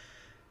happened.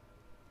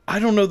 I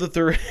don't know that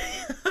there.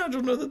 I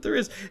don't know that there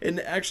is. And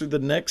actually, the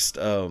next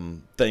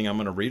thing I'm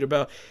going to read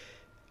about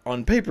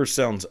on paper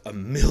sounds a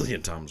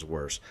million times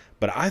worse.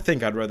 But I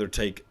think I'd rather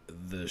take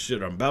the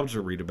shit I'm about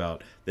to read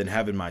about than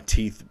having my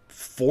teeth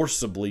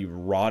forcibly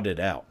rotted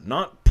out,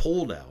 not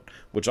pulled out,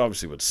 which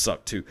obviously would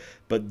suck too,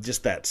 but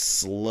just that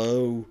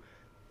slow.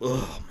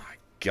 Oh my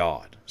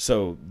God.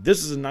 So this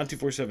is in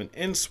 1947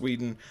 in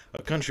Sweden,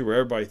 a country where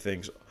everybody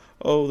thinks,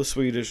 oh, the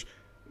Swedish,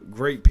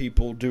 great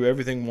people, do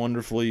everything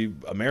wonderfully.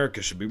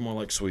 America should be more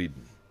like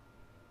Sweden.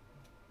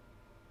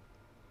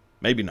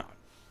 Maybe not.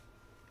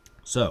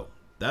 So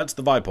that's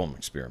the Vipome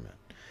experiment.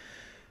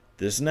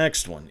 This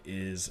next one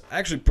is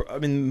actually,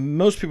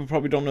 most people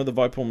probably don't know the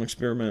Vipome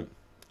experiment.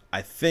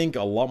 I think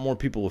a lot more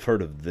people have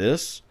heard of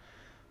this,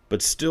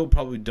 but still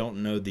probably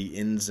don't know the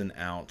ins and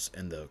outs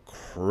and the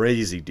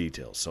crazy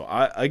details. So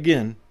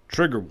again,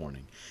 trigger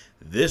warning.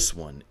 This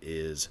one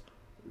is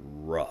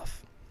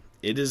rough.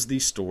 It is the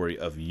story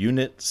of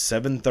Unit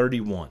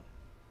 731.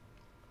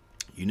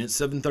 Unit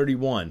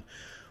 731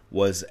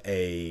 was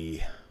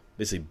a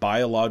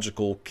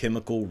biological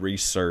chemical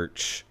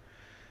research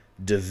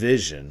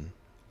division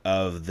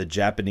of the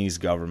Japanese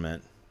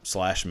government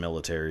 /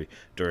 military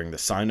during the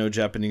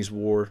Sino-Japanese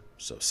War,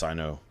 so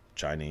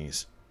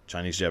Sino-Chinese,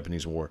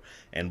 Chinese-Japanese War,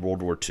 and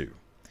World War II.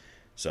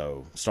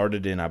 So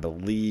started in, I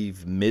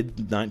believe,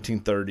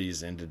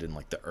 mid-1930s, ended in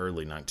like the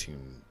early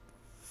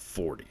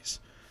 1940s.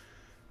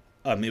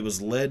 It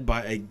was led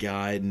by a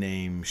guy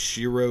named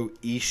Shiro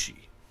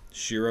Ishii.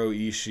 Shiro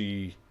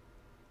Ishii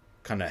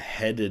kind of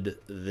headed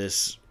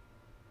this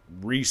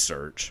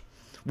research,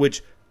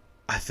 which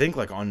I think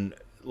the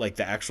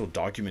actual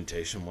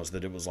documentation was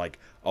that it was like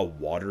a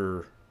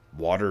water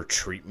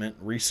treatment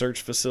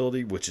research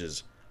facility, which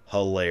is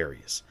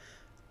hilarious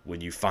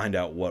when you find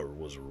out what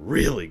was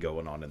really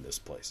going on in this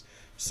place.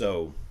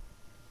 So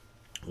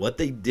what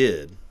they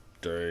did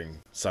during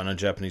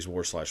Sino-Japanese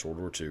War / World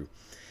War II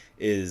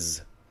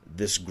is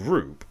this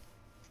group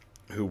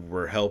who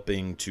were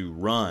helping to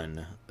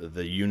run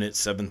the Unit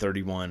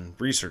 731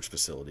 research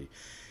facility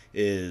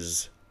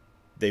is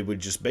they would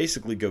just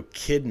basically go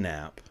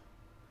kidnap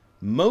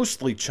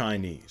mostly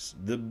Chinese.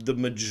 The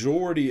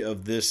majority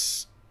of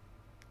this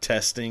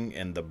testing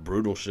and the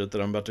brutal shit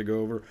that I'm about to go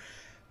over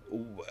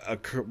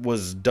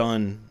was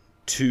done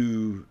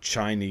to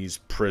Chinese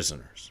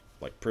prisoners,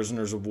 like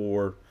prisoners of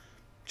war,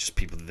 just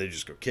people that they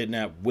just go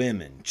kidnap,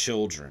 women,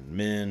 children,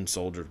 men,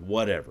 soldiers,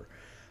 whatever.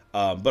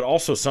 But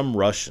also some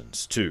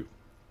Russians too.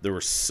 There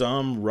were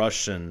some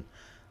Russian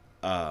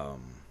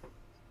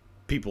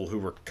people who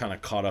were kind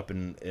of caught up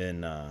in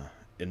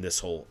this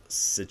whole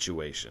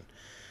situation.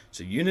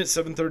 So Unit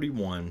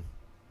 731,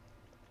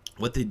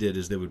 what they did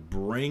is they would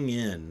bring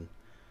in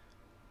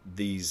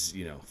these,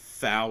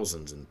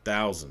 thousands and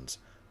thousands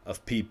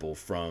of people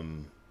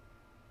from,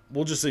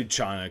 we'll just say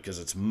China because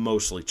it's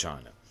mostly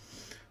China.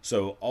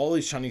 So all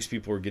these Chinese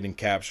people were getting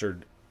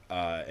captured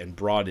and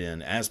brought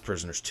in as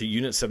prisoners to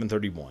Unit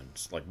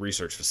 731's, like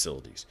research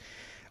facilities.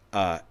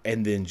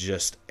 And then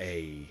just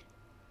the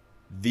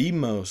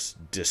most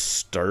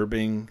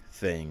disturbing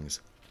things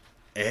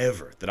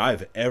ever that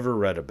I've ever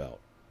read about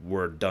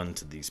were done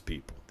to these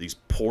people, these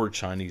poor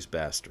Chinese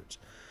bastards.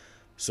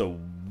 So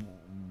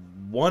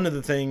one of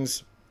the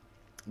things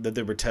that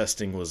they were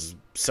testing was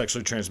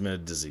sexually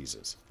transmitted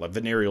diseases, like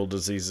venereal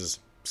diseases.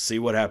 See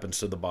what happens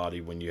to the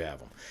body when you have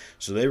them.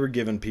 So they were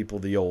giving people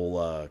the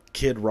old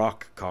Kid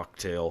Rock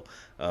cocktail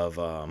of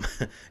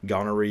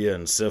gonorrhea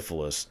and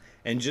syphilis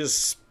and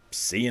just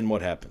seeing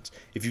what happens.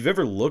 If you've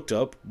ever looked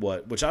up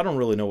which I don't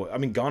really know.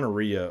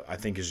 Gonorrhea I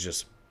think is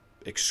just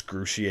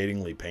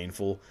excruciatingly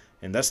painful.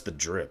 And that's the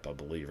drip, I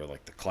believe, or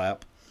like the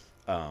clap.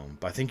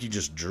 But I think you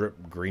just drip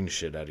green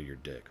shit out of your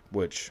dick,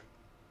 which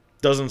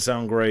doesn't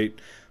sound great,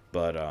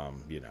 but,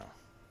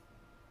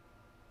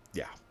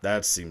 yeah,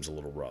 that seems a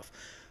little rough.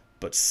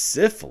 But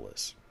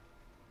syphilis,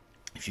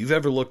 If you've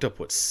ever looked up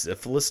what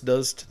syphilis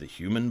does to the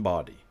human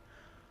body,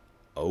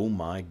 oh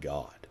my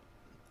God.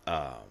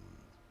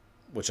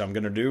 Which I'm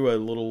going to do a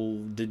little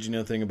did you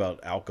know thing about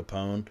Al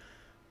Capone.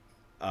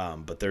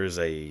 But there's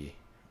a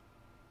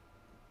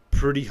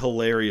pretty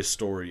hilarious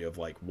story of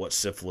like what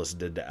syphilis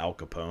did to Al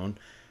Capone.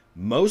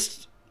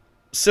 Most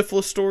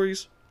syphilis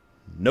stories,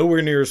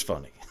 nowhere near as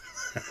funny.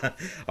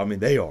 I mean,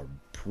 they are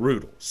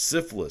brutal.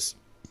 Syphilis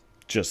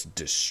just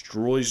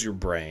destroys your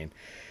brain,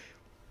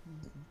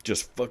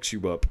 just fucks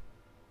you up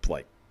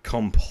like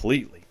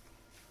completely.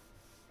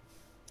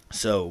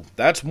 So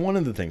that's one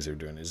of the things they're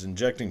doing, is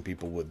injecting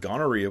people with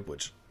gonorrhea,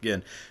 which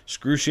again,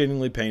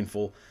 excruciatingly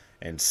painful,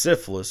 and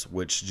syphilis,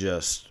 which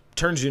just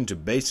turns you into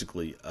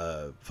basically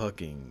a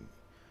fucking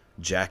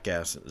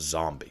jackass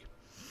zombie.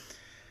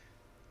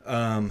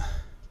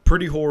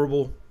 Pretty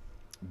horrible.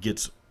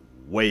 Gets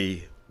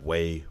way,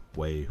 way,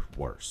 way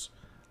worse.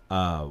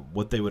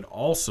 What they would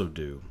also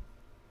do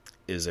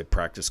is a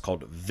practice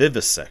called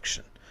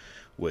vivisection,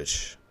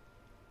 which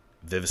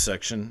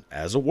vivisection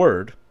as a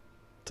word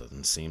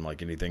doesn't seem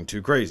like anything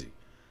too crazy.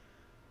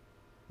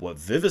 What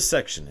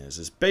vivisection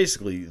is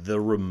basically the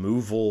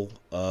removal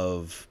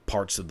of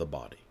parts of the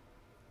body.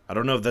 I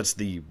don't know if that's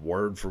the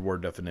word for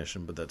word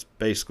definition, but that's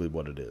basically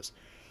what it is.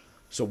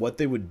 So what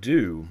they would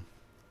do,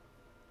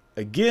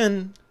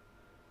 again,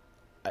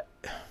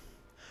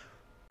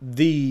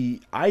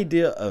 the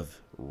idea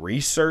of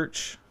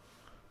research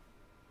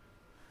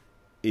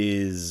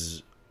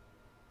it's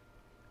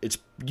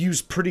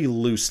used pretty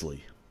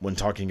loosely when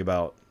talking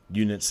about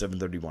Unit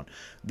 731.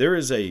 There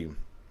is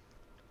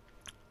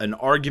an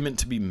argument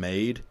to be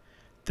made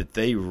that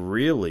they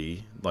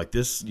really, like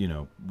this,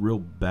 real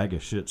bag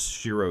of shit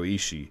Shiro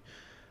Ishii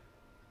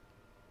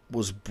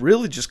was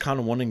really just kind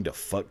of wanting to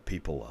fuck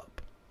people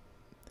up.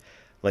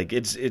 Like,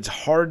 it's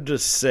hard to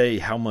say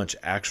how much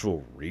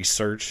actual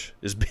research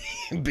is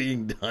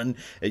being done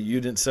at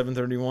Unit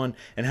 731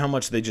 and how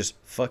much they just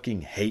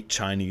fucking hate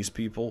Chinese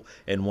people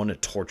and want to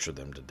torture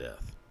them to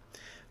death.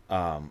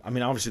 I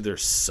mean, obviously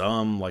there's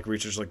some, like,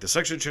 research, like the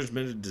sexually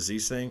transmitted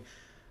disease thing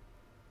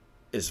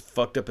is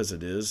fucked up as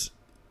it is.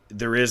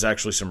 There is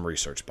actually some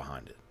research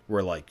behind it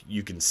where, like,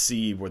 you can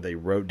see where they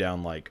wrote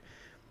down, like,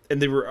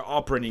 and they were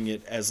operating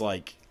it as,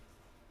 like,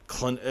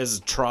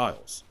 as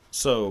trials.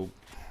 So,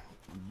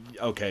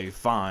 okay,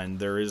 fine,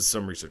 there is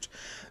some research.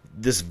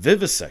 This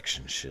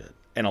vivisection shit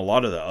and a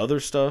lot of the other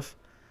stuff,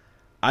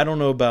 I don't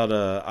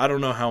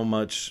know how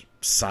much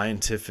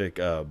scientific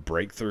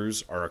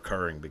breakthroughs are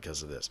occurring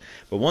because of this.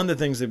 But one of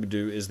the things they would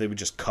do is they would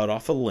just cut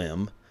off a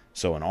limb,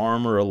 so an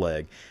arm or a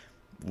leg,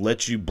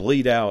 let you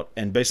bleed out,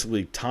 and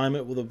basically time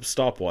it with a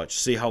stopwatch,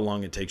 see how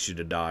long it takes you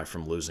to die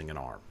from losing an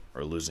arm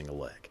or losing a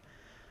leg.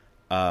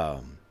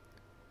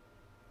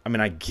 I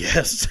mean, I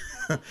guess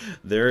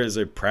there is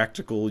a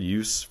practical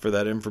use for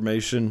that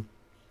information,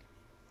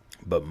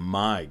 but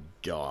my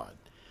God.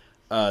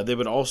 They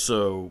would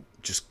also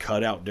just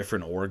cut out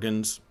different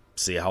organs,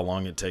 see how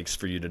long it takes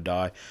for you to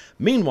die.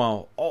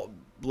 Meanwhile,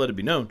 let it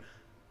be known,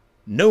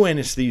 no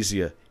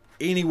anesthesia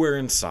anywhere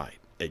in sight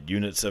at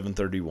Unit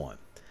 731.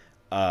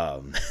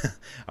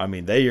 I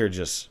mean, they are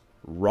just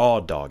raw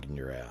dogging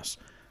your ass.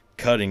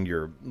 Cutting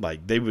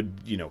they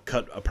would,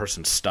 cut a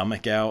person's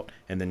stomach out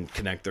and then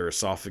connect their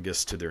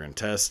esophagus to their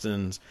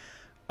intestines,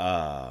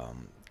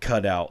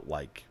 cut out,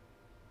 like,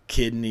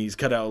 kidneys,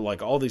 cut out,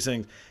 like, all these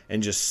things,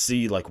 and just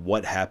see, like,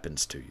 what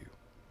happens to you.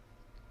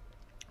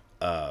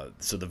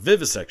 So the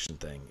vivisection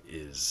thing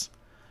is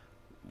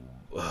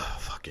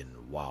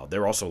fucking wild.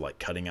 They're also, like,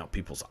 cutting out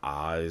people's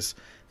eyes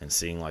and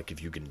seeing, like,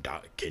 if you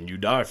can you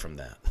die from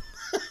that?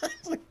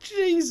 It's like,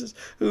 Jesus,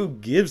 who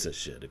gives a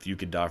shit if you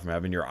could die from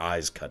having your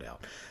eyes cut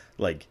out?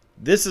 Like,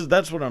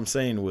 that's what I'm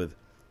saying with,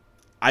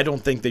 I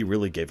don't think they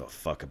really gave a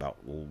fuck about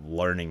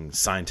learning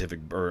scientific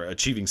or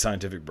achieving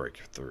scientific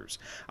breakthroughs.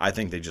 I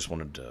think they just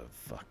wanted to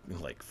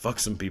fuck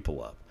some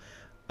people up.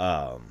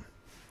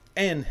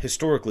 And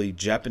historically,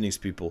 Japanese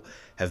people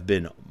have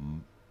been,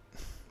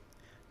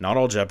 not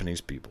all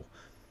Japanese people,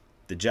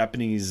 the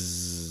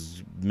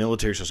Japanese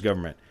military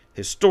government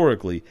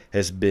historically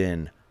has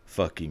been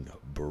fucking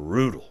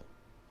brutal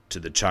to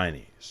the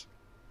Chinese.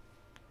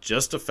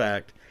 Just a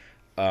fact.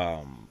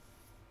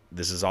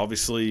 This is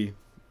obviously, you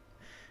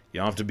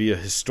don't have to be a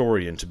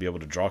historian to be able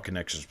to draw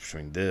connections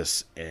between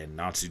this and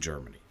Nazi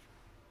Germany.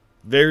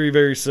 Very,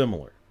 very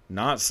similar.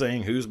 Not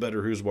saying who's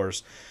better, who's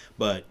worse,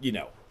 but,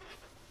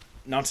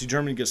 Nazi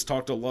Germany gets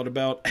talked a lot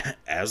about,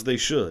 as they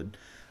should.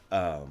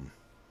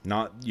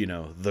 Not,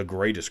 the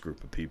greatest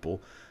group of people.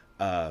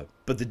 But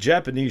the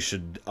Japanese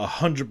should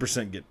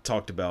 100% get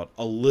talked about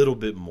a little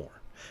bit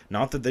more.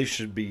 Not that they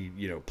should be,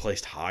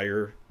 placed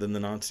higher than the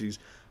Nazis.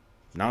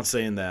 Not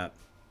saying that.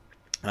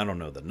 I don't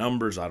know the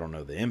numbers. I don't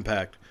know the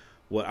impact.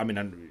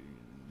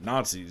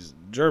 Nazis,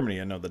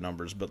 Germany, I know the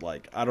numbers, but,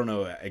 like, I don't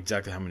know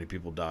exactly how many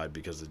people died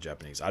because of the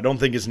Japanese. I don't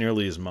think it's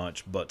nearly as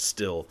much, but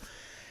still,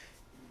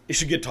 it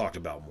should get talked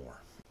about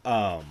more.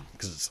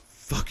 Because it's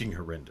fucking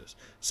horrendous.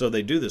 So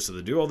they do this. So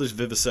they do all these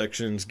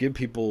vivisections, give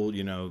people,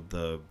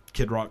 the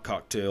Kid Rock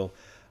cocktail.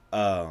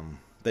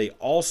 They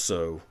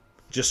also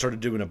just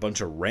started doing a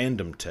bunch of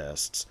random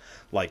tests,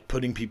 like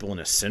putting people in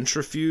a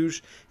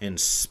centrifuge and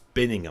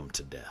spinning them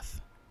to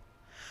death.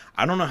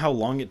 I don't know how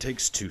long it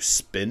takes to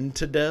spin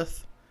to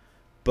death,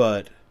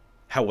 but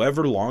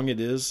however long it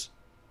is,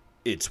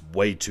 it's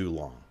way too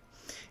long.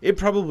 It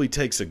probably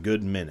takes a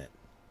good minute.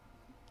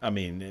 I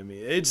mean,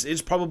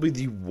 it's probably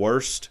the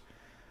worst.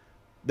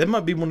 That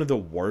might be one of the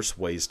worst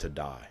ways to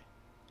die,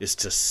 is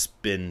to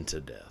spin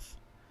to death.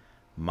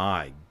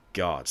 My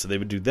God. So they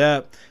would do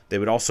that. They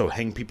would also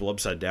hang people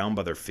upside down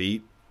by their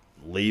feet,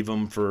 leave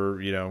them for,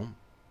 a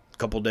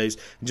couple days,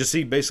 and just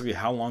see basically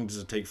how long does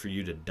it take for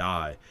you to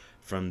die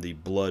from the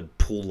blood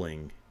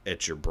pooling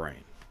at your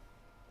brain.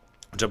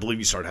 Which I believe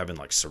you start having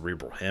like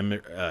cerebral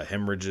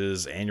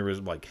hemorrhages,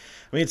 aneurysm.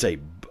 It's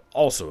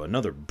also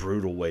another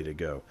brutal way to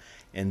go.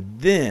 And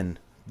then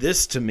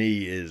this to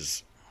me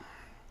is,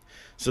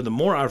 so the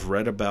more I've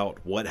read about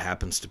what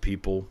happens to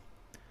people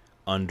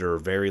under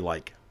very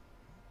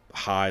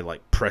high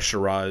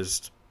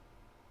pressurized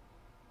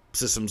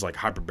systems like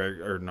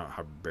hyperbaric, or not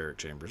hyperbaric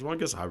chambers. Well, I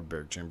guess a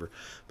hyperbaric chamber,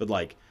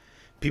 but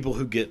people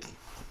who get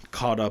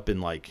caught up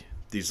in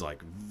these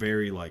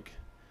very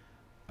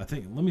I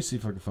think, let me see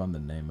if I can find the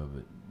name of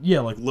it.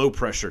 Yeah, low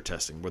pressure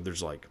testing, where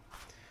there's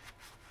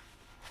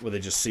where they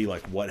just see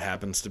what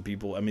happens to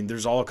people. I mean,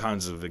 there's all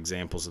kinds of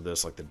examples of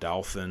this, like the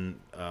dolphin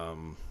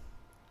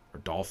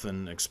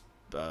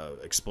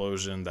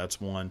explosion. That's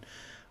one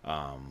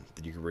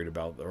that you can read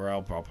about, or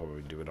I'll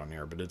probably do it on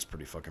here, but it's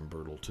pretty fucking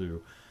brutal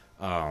too.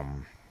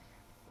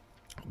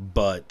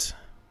 But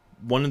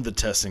one of the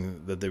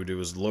testing that they would do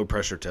was low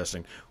pressure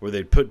testing, where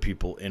they'd put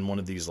people in one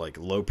of these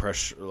low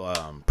pressure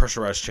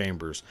pressurized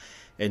chambers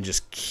and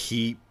just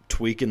keep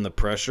tweaking the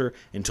pressure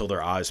until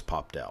their eyes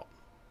popped out.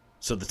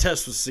 So the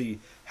test was see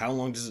how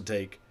long does it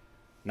take,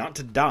 not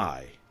to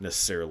die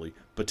necessarily,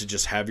 but to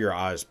just have your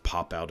eyes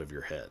pop out of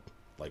your head.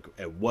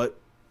 At what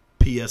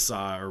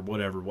PSI or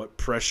whatever, what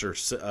pressure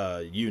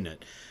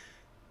unit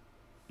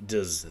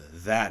does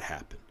that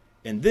happen?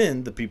 And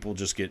then the people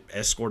just get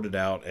escorted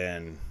out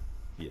and,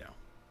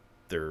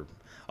 they're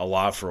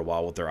alive for a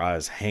while with their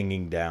eyes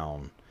hanging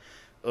down.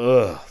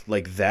 Ugh.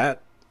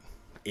 That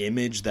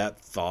image, that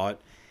thought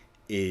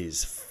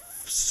is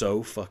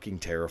so fucking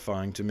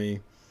terrifying to me.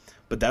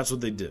 But that's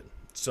what they did.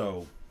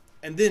 So,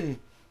 and then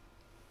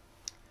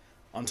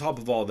on top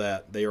of all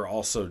that, they are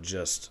also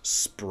just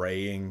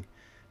spraying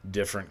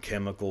different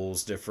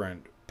chemicals,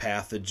 different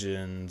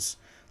pathogens,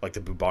 like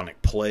the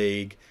bubonic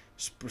plague,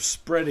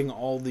 spreading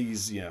all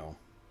these,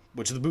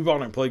 which the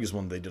bubonic plague is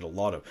one they did a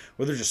lot of,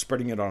 where they're just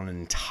spreading it on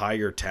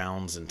entire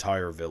towns,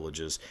 entire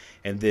villages,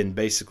 and then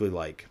basically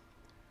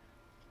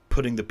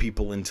putting the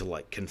people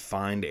into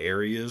confined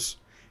areas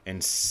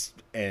and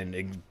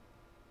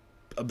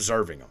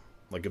observing them,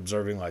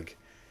 observing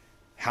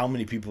how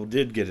many people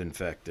did get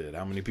infected,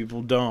 how many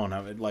people don't,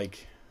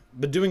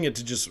 but doing it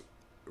to just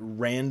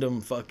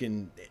random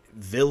fucking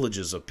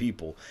villages of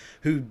people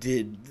who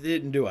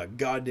didn't do a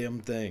goddamn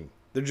thing.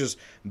 They're just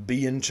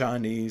being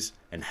Chinese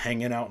and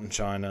hanging out in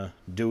China,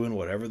 doing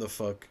whatever the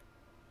fuck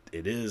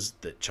it is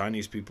that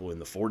Chinese people in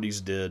the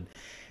 40s did.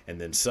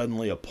 And then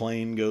suddenly a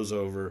plane goes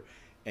over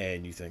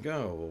and you think,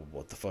 oh, well,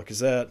 what the fuck is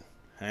that?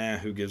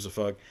 Who gives a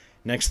fuck?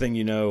 Next thing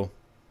you know,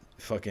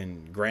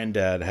 fucking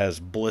granddad has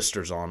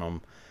blisters on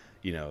him,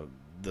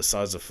 the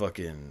size of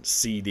fucking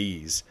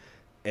CDs.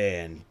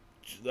 And,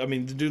 I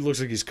mean, the dude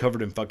looks like he's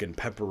covered in fucking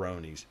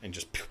pepperonis and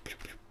just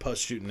pus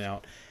shooting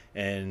out.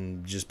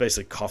 And just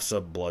basically coughs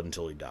up blood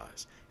until he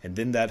dies. And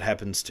then that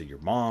happens to your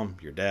mom,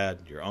 your dad,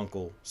 your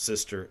uncle,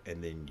 sister,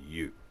 and then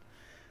you.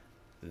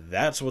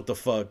 That's what the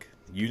fuck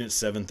Unit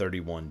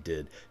 731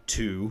 did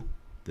to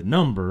the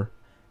number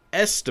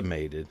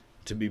estimated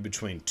to be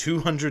between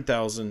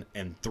 200,000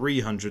 and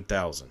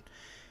 300,000.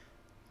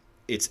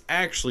 It's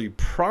actually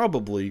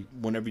probably,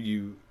 whenever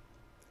you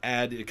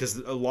add, because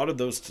a lot of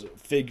those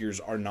figures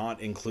are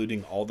not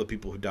including all the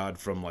people who died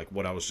from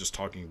what I was just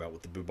talking about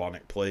with the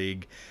bubonic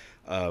plague,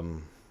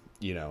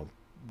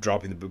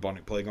 dropping the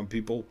bubonic plague on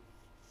people.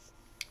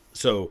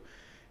 So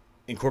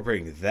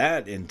incorporating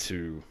that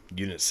into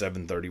Unit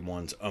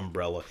 731's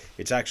umbrella,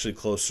 it's actually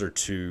closer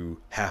to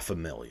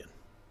 500,000.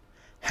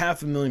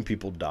 500,000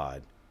 people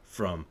died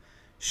from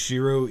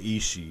Shiro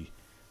Ishii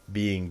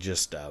being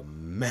just a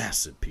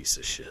massive piece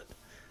of shit.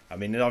 I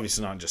mean, it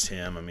obviously not just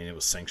him. I mean, it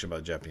was sanctioned by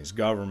the Japanese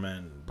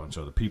government and a bunch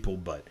of other people,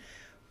 but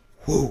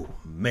whoo,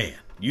 man.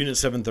 Unit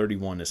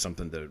 731 is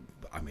something that,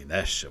 I mean,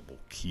 that shit will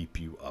keep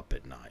you up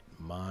at night.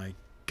 My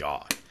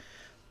God.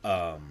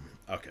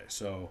 Okay,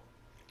 so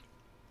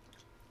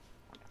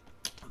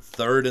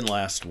third and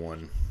last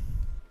one,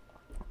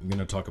 I'm going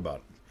to talk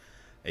about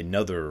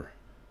another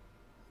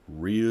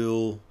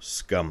real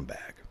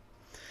scumbag.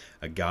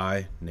 A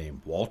guy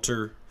named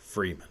Walter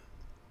Freeman.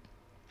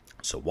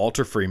 So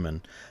Walter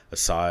Freeman,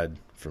 aside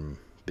from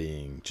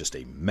being just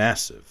a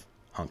massive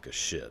hunk of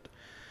shit,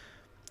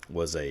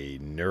 was a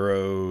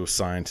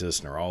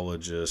neuroscientist,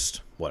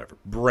 neurologist, whatever,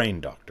 brain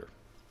doctor.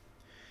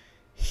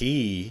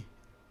 You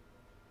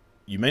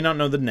may not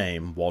know the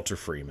name Walter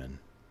Freeman.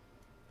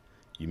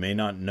 You may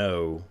not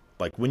know,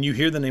 Like, when you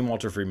hear the name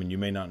Walter Freeman, you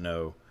may not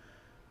know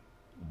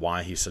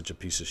why he's such a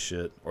piece of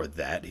shit, or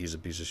that he's a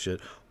piece of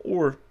shit,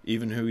 or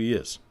even who he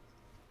is.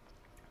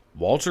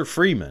 Walter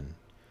Freeman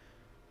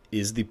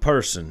is the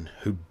person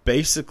who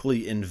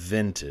basically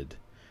invented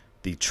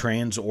the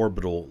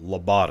transorbital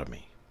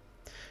lobotomy.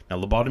 Now,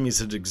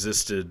 lobotomies had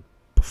existed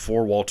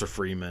before Walter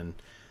Freeman,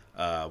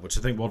 which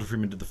I think Walter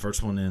Freeman did the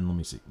first one in,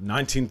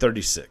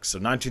 1936. So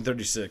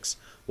 1936,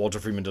 Walter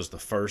Freeman does the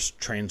first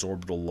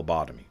transorbital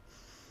lobotomy.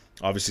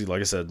 Obviously, like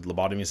I said,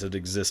 lobotomies had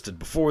existed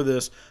before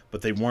this,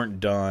 but they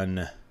weren't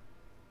done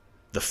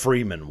the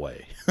Freeman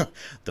way.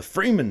 The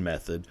Freeman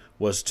method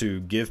was to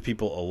give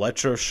people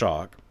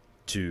electroshock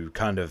to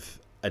kind of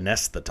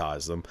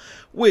anesthetize them,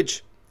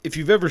 which, if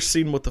you've ever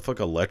seen what the fuck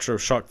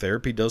electroshock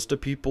therapy does to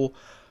people,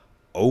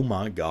 oh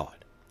my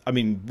god. I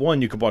mean,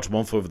 one, you can watch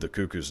One Flew Over the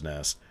Cuckoo's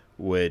Nest,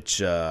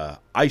 which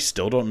I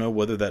still don't know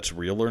whether that's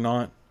real or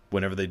not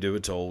whenever they do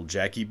it to old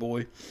Jackie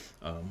Boy.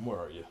 Where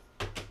are you?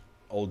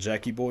 Old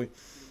Jackie Boy.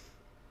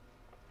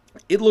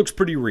 It looks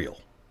pretty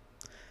real.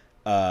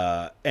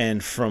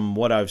 And from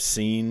what I've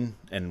seen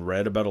and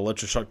read about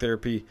electroshock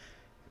therapy,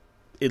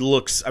 it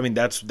looks, I mean,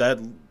 that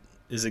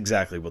is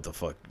exactly what the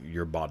fuck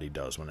your body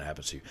does when it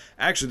happens to you.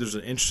 Actually, there's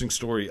an interesting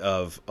story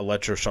of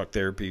electroshock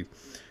therapy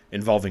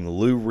involving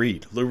Lou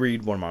Reed. Lou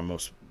Reed, one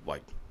of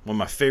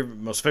my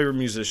favorite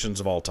musicians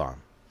of all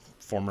time.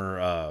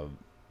 Former,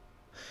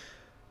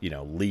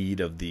 lead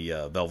of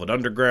the Velvet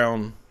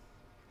Underground.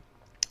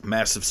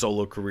 Massive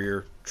solo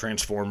career.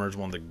 Transformers,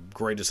 one of the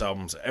greatest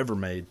albums ever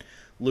made.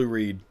 Lou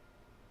Reed,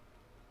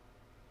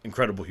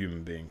 incredible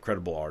human being,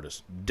 incredible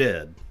artist.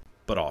 Dead,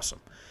 but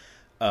awesome.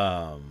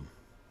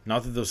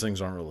 Not that those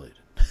things aren't related.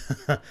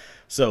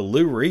 So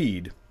Lou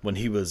Reed, when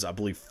he was, I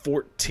believe,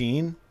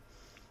 14,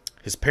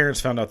 his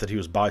parents found out that he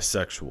was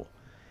bisexual.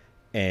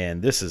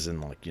 And this is in,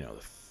 the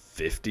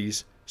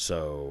 50s.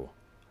 So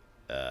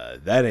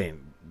that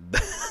ain't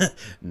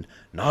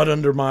not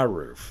under my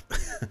roof.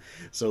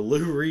 So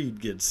Lou Reed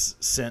gets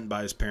sent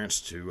by his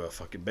parents to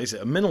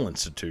basically a mental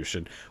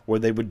institution where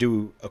they would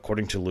do,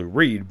 according to Lou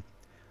Reed,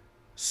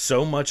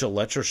 so much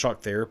electroshock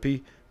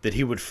therapy that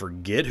he would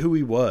forget who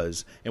he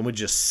was and would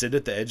just sit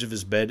at the edge of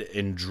his bed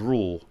and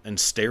drool and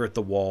stare at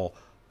the wall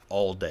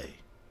all day.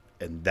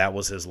 And that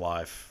was his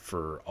life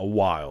for a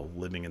while,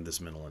 living in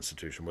this mental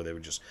institution where they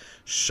would just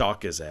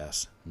shock his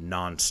ass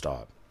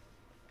nonstop.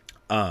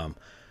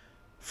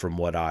 From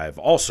what I've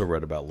also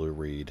read about Lou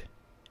Reed,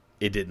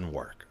 it didn't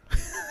work.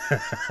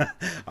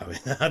 I mean,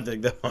 I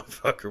think that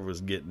motherfucker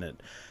was getting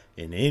it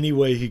in any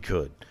way he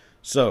could.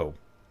 So,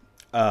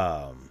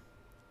 so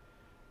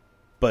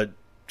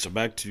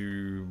back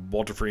to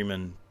Walter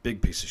Freeman,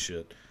 big piece of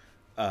shit.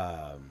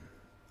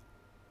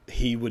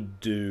 He would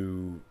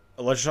do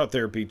electroshock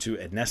therapy to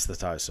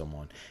anesthetize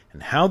someone.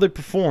 And how they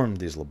performed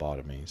these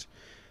lobotomies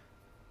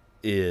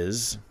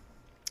is...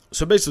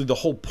 So basically the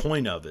whole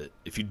point of it,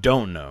 if you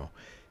don't know,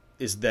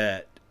 is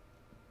that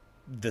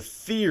the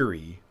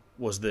theory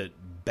was that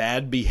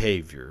bad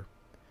behavior,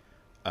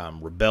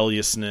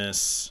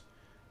 rebelliousness,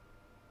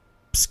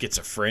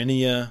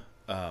 schizophrenia,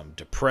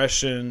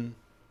 depression,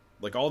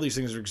 like all these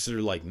things are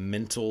considered like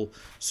mental,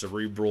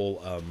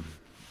 cerebral,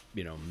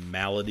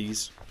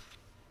 maladies,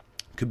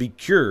 could be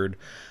cured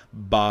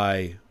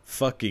by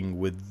fucking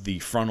with the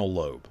frontal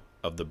lobe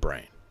of the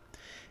brain.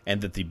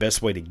 And that the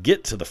best way to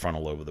get to the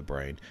frontal lobe of the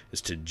brain is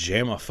to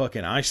jam a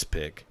fucking ice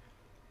pick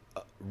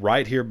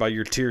right here by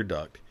your tear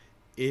duct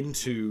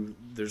into,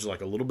 there's like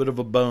a little bit of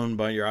a bone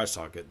by your eye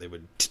socket. They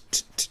would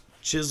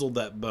chisel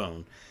that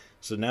bone.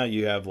 So now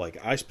you have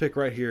like ice pick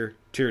right here,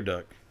 tear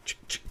duct,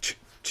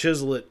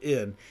 chisel it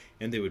in,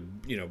 and they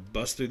would,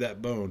 bust through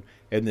that bone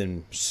and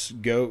then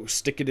go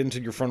stick it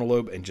into your frontal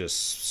lobe and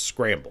just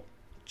scramble.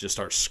 Just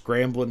start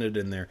scrambling it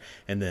in there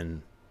and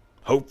then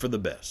hope for the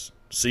best.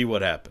 See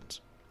what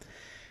happens.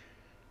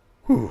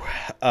 Whew.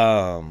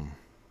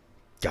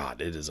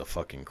 God, it is a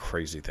fucking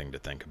crazy thing to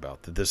think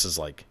about. That this is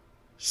like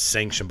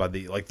sanctioned by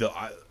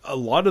a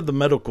lot of the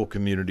medical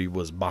community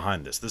was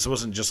behind this. This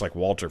wasn't just like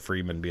Walter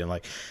Freeman being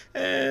like,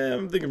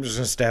 I think I'm just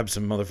gonna stab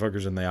some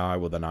motherfuckers in the eye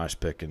with an ice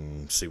pick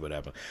and see what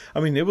happens.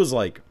 I mean, it was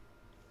like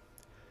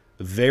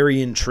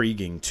very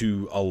intriguing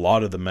to a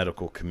lot of the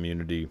medical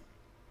community.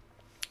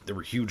 There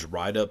were huge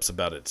write-ups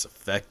about its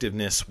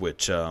effectiveness,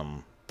 which,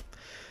 hate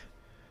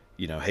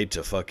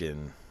to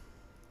fucking,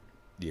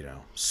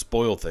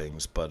 spoil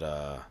things,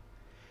 but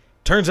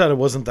turns out it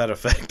wasn't that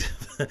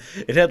effective.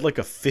 It had like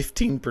a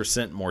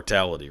 15%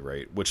 mortality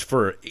rate, which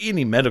for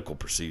any medical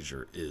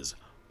procedure is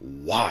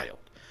wild.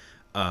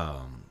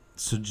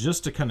 So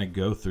just to kind of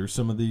go through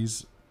some of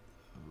these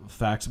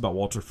facts about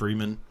Walter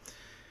Freeman,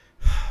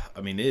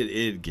 I mean,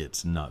 it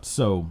gets nuts.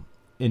 So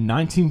in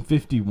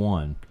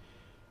 1951,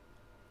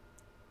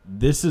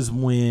 this is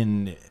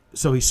when...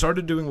 So he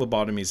started doing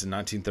lobotomies in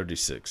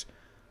 1936.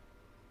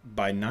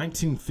 By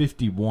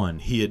 1951,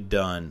 he had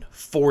done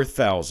roughly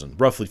 4,000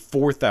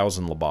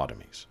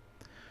 lobotomies.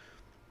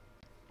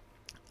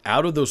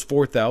 Out of those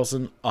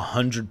 4,000,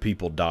 100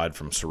 people died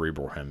from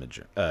cerebral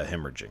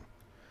hemorrhaging.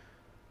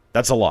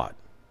 That's a lot.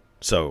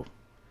 So,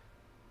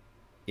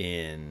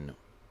 in,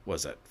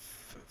 was that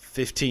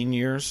 15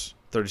 years?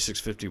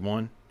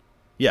 3651?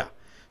 Yeah.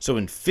 So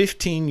in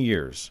 15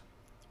 years,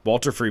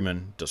 Walter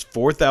Freeman does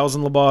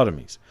 4,000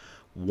 lobotomies.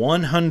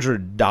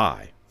 100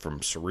 die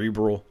from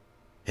cerebral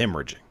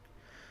hemorrhaging.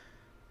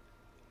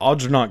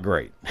 Odds are not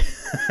great.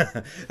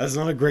 That's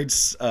not a great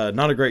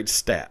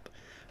stat.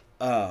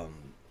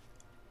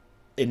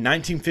 In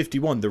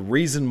 1951, the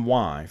reason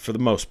why, for the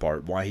most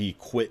part, why he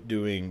quit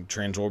doing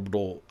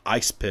transorbital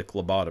ice pick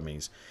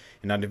lobotomies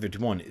in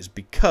 1951 is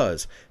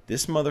because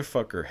this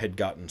motherfucker had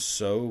gotten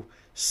so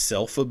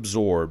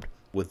self-absorbed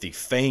with the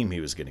fame he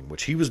was getting,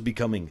 which he was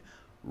becoming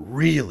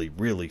really,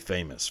 really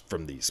famous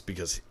from these,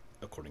 because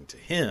according to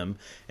him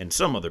and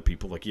some other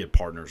people, like he had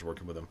partners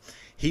working with him,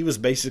 he was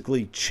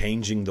basically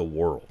changing the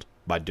world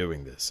by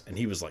doing this. And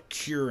he was like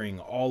curing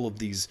all of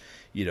these,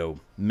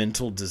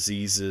 mental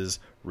diseases,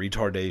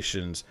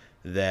 retardations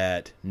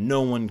that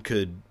no one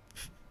could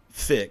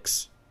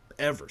fix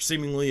ever,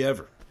 seemingly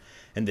ever.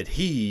 And that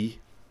he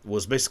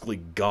was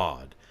basically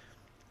God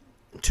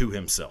to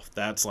himself.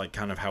 That's like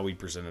kind of how he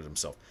presented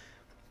himself.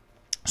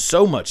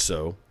 So much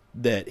so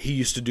that he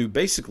used to do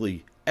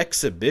basically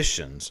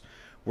exhibitions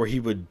where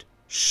he would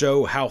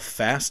show how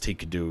fast he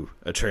could do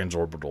a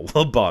transorbital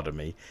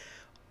lobotomy.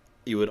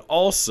 He would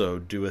also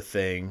do a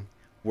thing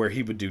where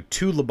he would do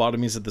 2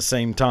 lobotomies at the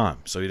same time.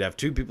 So he'd have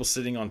 2 people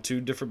sitting on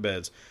 2 different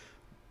beds,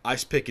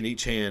 ice pick in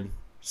each hand,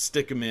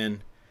 stick them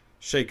in,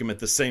 shake them at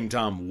the same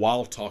time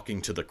while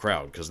talking to the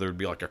crowd, because there would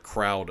be like a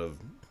crowd of,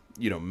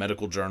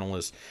 medical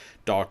journalists,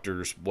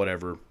 doctors,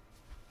 whatever,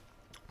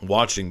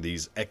 watching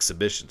these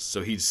exhibitions.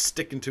 So he's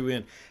sticking 2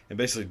 in and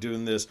basically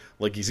doing this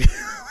like he's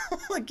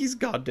like he's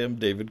goddamn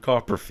David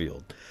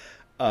Copperfield.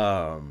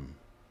 And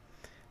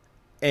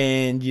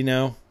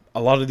a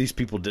lot of these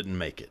people didn't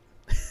make it.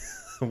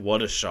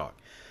 What a shock.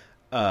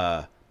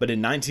 But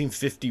in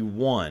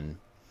 1951,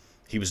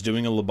 he was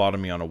doing a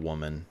lobotomy on a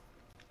woman,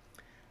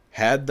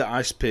 had the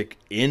ice pick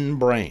in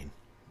brain,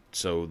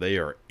 so they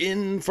are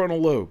in frontal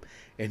lobe,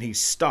 and he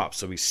stops.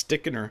 So he's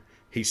sticking her.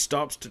 He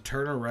stops to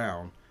turn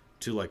around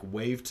to like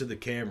wave to the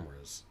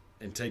cameras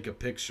and take a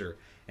picture,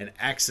 and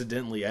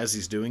accidentally, as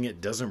he's doing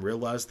it, doesn't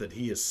realize that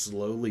he is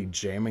slowly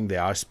jamming the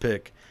ice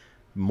pick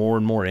more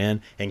and more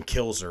in, and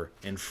kills her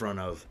in front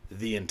of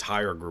the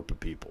entire group of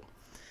people.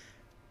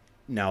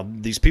 Now,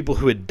 these people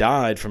who had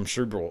died from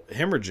cerebral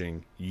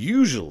hemorrhaging,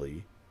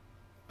 usually,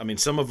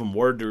 some of them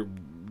were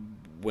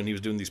when he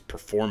was doing these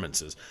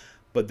performances,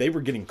 but they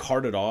were getting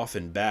carted off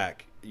and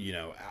back,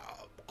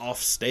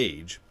 off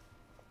stage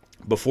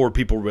before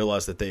people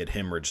realized that they had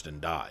hemorrhaged and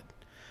died.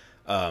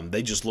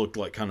 They just looked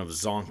like kind of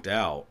zonked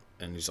out,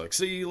 and he's like,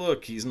 see,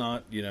 look, he's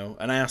not,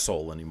 an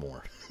asshole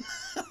anymore.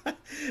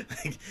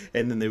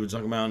 And then they would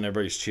talk about, and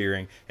everybody's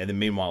cheering, and then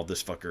meanwhile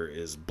this fucker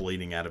is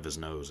bleeding out of his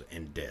nose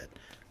and dead.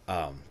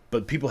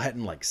 But people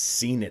hadn't like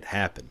seen it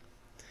happen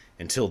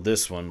until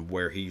this one,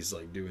 where he's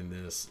like doing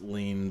this,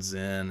 leans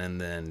in, and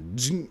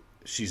then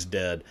she's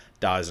dead,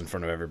 dies in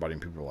front of everybody,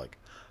 and people are like,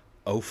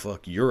 oh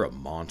fuck, you're a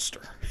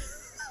monster.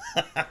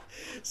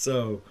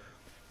 So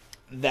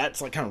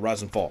that's like kind of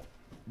rise and fall.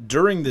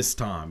 During this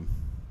time,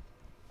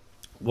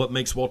 what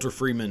makes Walter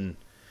Freeman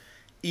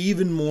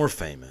even more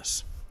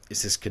famous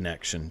is his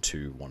connection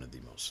to one of the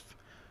most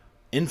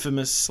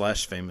infamous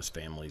 / famous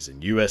families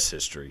in U.S.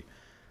 history,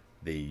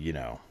 the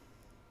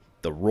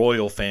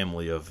royal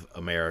family of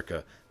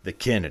America, the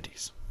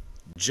Kennedys.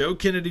 Joe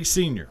Kennedy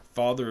Sr.,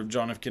 father of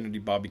John F. Kennedy,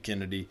 Bobby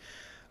Kennedy,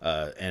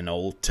 and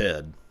old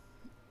Ted,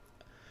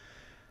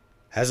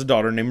 has a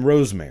daughter named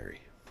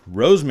Rosemary.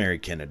 Rosemary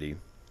Kennedy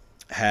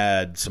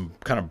had some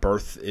kind of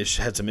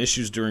had some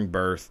issues during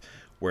birth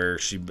where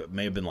she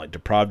may have been like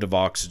deprived of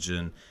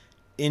oxygen.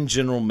 In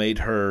general, made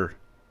her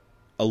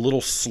a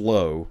little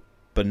slow,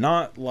 but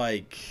not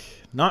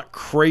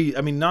crazy.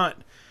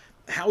 Not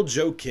how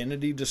Joe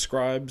Kennedy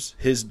describes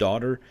his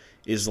daughter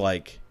is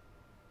like,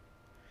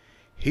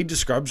 he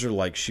describes her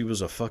like she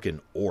was a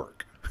fucking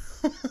orc.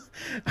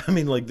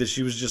 Like that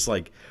she was just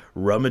like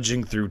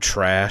rummaging through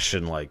trash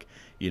and like,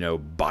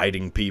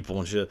 biting people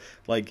and shit.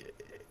 Like,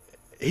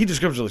 he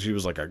describes her like she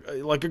was like a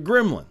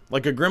gremlin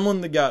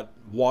that got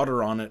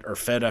water on it or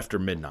fed after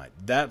midnight.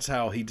 That's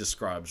how he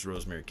describes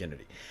Rosemary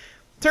Kennedy.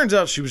 Turns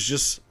out she was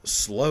just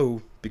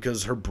slow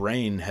because her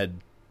brain had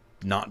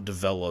not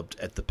developed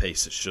at the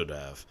pace it should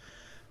have.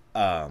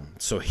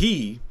 So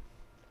he,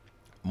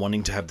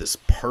 wanting to have this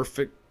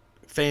perfect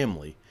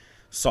family,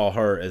 saw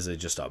her as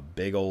just a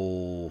big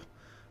old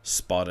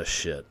spot of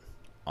shit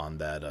on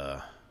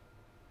that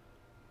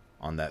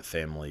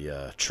family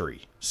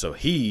tree. So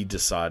he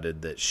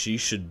decided that she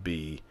should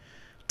be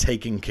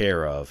taken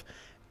care of,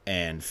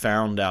 and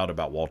found out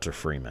about Walter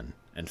Freeman,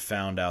 and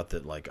found out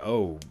that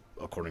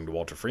according to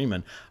Walter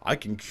Freeman, I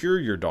can cure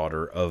your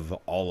daughter of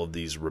all of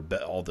these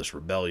all this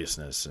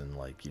rebelliousness and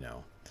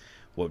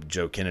what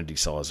Joe Kennedy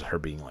saw as her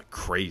being like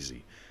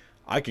crazy.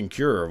 I can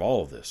cure her of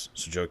all of this.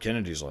 So Joe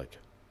Kennedy's like,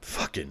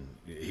 fucking,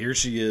 here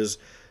she is,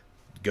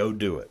 go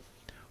do it.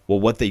 Well,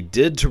 what they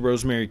did to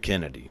Rosemary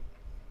Kennedy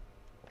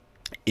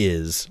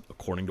is,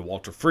 according to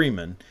Walter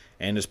Freeman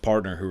and his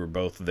partner, who were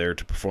both there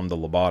to perform the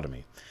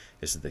lobotomy,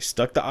 is that they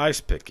stuck the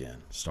ice pick in,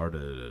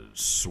 started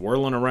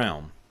swirling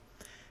around,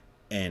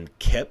 and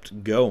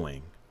kept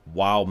going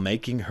while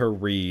making her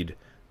read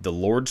the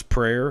Lord's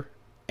Prayer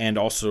and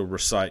also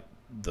recite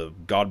the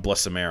God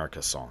Bless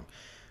America song.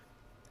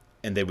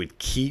 And they would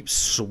keep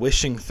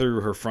swishing through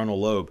her frontal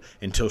lobe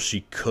until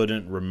she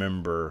couldn't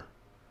remember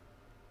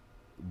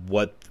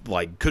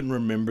couldn't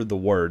remember the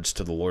words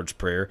to the Lord's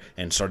Prayer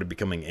and started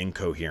becoming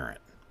incoherent.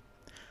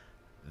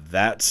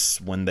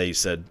 That's when they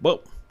said,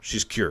 well,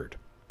 she's cured.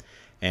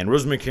 And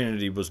Rosemary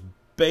Kennedy was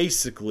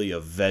basically a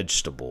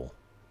vegetable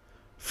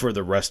for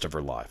the rest of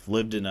her life.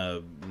 Lived in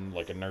a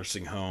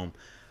nursing home.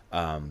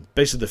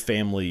 Basically, the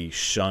family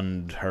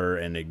shunned her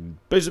and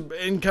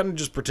kind of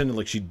just pretended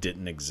like she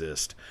didn't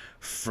exist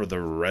for the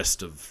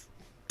rest of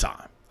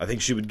time. I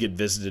think she would get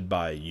visited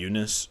by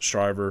Eunice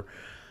Shriver,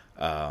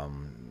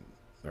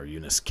 or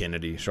Eunice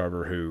Kennedy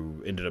Shriver, who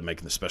ended up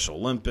making the Special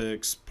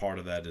Olympics. Part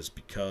of that is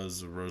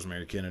because of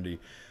Rosemary Kennedy.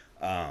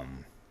 So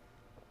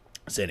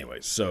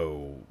anyways,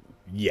 so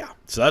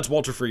that's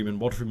Walter Freeman.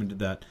 Walter Freeman did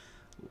that.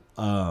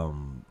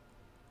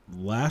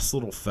 Last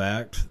little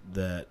fact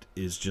that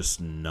is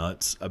just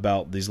nuts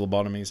about these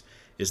lobotomies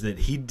is that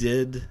he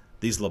did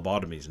these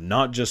lobotomies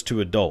not just to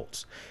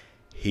adults.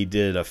 He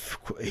did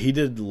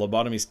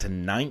lobotomies to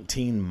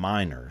 19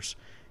 minors,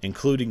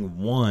 including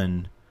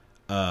one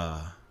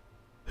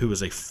who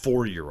was a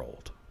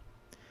 4-year-old.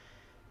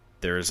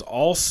 There is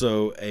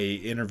also a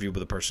interview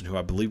with a person who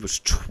I believe was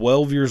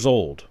 12 years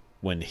old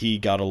when he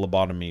got a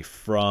lobotomy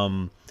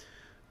from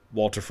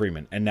Walter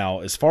Freeman. And now,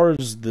 as far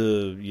as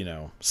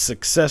the,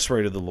 success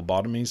rate of the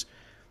lobotomies,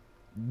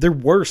 there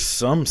were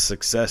some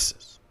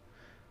successes,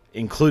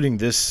 including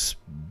this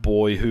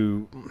boy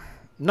who,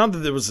 not that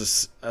there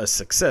was a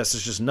success,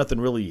 it's just nothing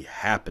really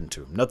happened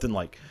to him. Nothing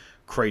like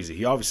crazy.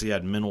 He obviously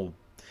had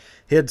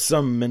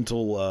some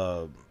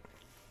mental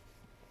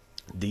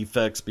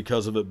defects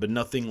because of it, but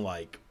nothing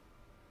like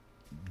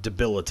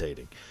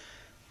debilitating.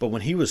 But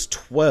when he was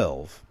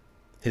 12,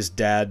 his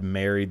dad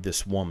married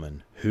this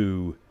woman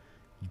who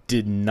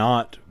did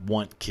not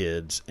want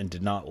kids and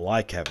did not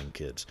like having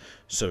kids.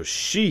 So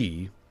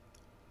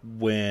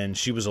when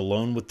she was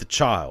alone with the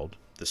child,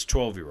 this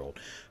 12-year-old,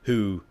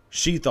 who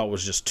she thought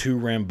was just too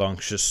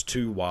rambunctious,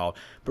 too wild,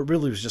 but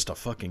really was just a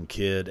fucking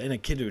kid, and a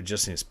kid who had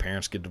just seen his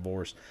parents get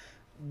divorced,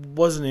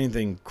 wasn't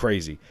anything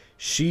crazy.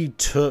 She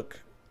took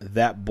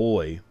that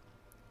boy,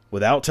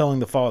 without telling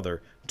the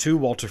father, to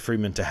Walter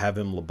Freeman to have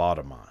him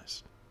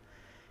lobotomized.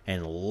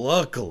 And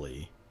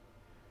luckily,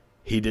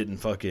 he didn't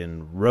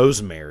fucking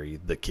Rosemary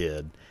the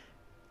kid,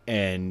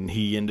 and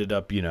he ended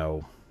up,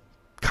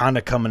 kind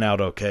of coming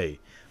out okay.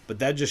 But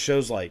that just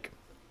shows,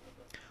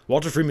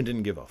 Walter Freeman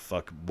didn't give a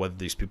fuck whether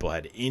these people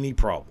had any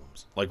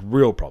problems, like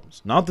real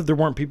problems. Not that there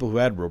weren't people who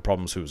had real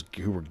problems who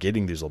were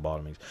getting these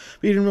lobotomies,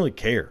 but he didn't really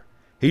care.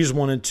 He just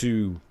wanted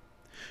to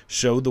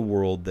show the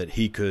world that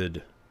he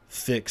could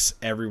fix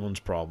everyone's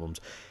problems.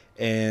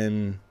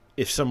 And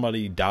if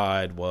somebody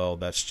died, well,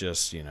 that's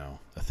just, a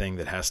thing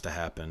that has to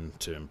happen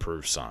to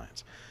improve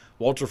science.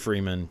 Walter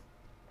Freeman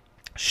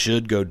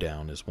should go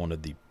down as one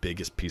of the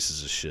biggest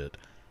pieces of shit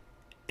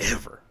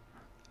ever.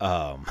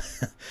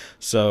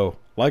 So,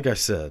 like I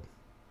said,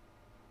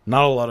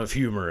 not a lot of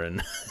humor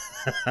in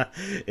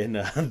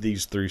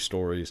these 3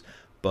 stories,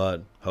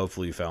 but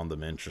hopefully you found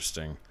them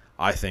interesting.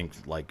 I think,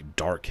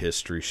 dark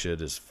history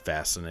shit is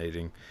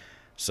fascinating,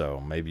 so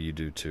maybe you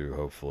do too,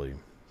 hopefully.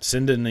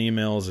 Send in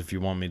emails if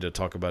you want me to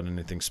talk about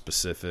anything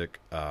specific.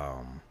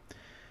 The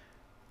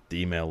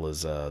email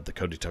is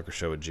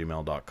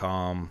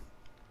thecodytuckershow@gmail.com.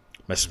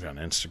 Message me on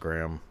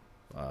Instagram,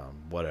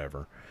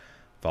 whatever.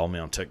 Follow me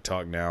on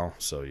TikTok now,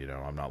 so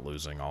I'm not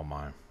losing all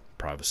my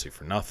privacy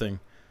for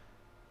nothing.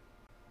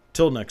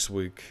 Till next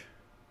week,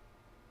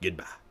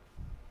 goodbye.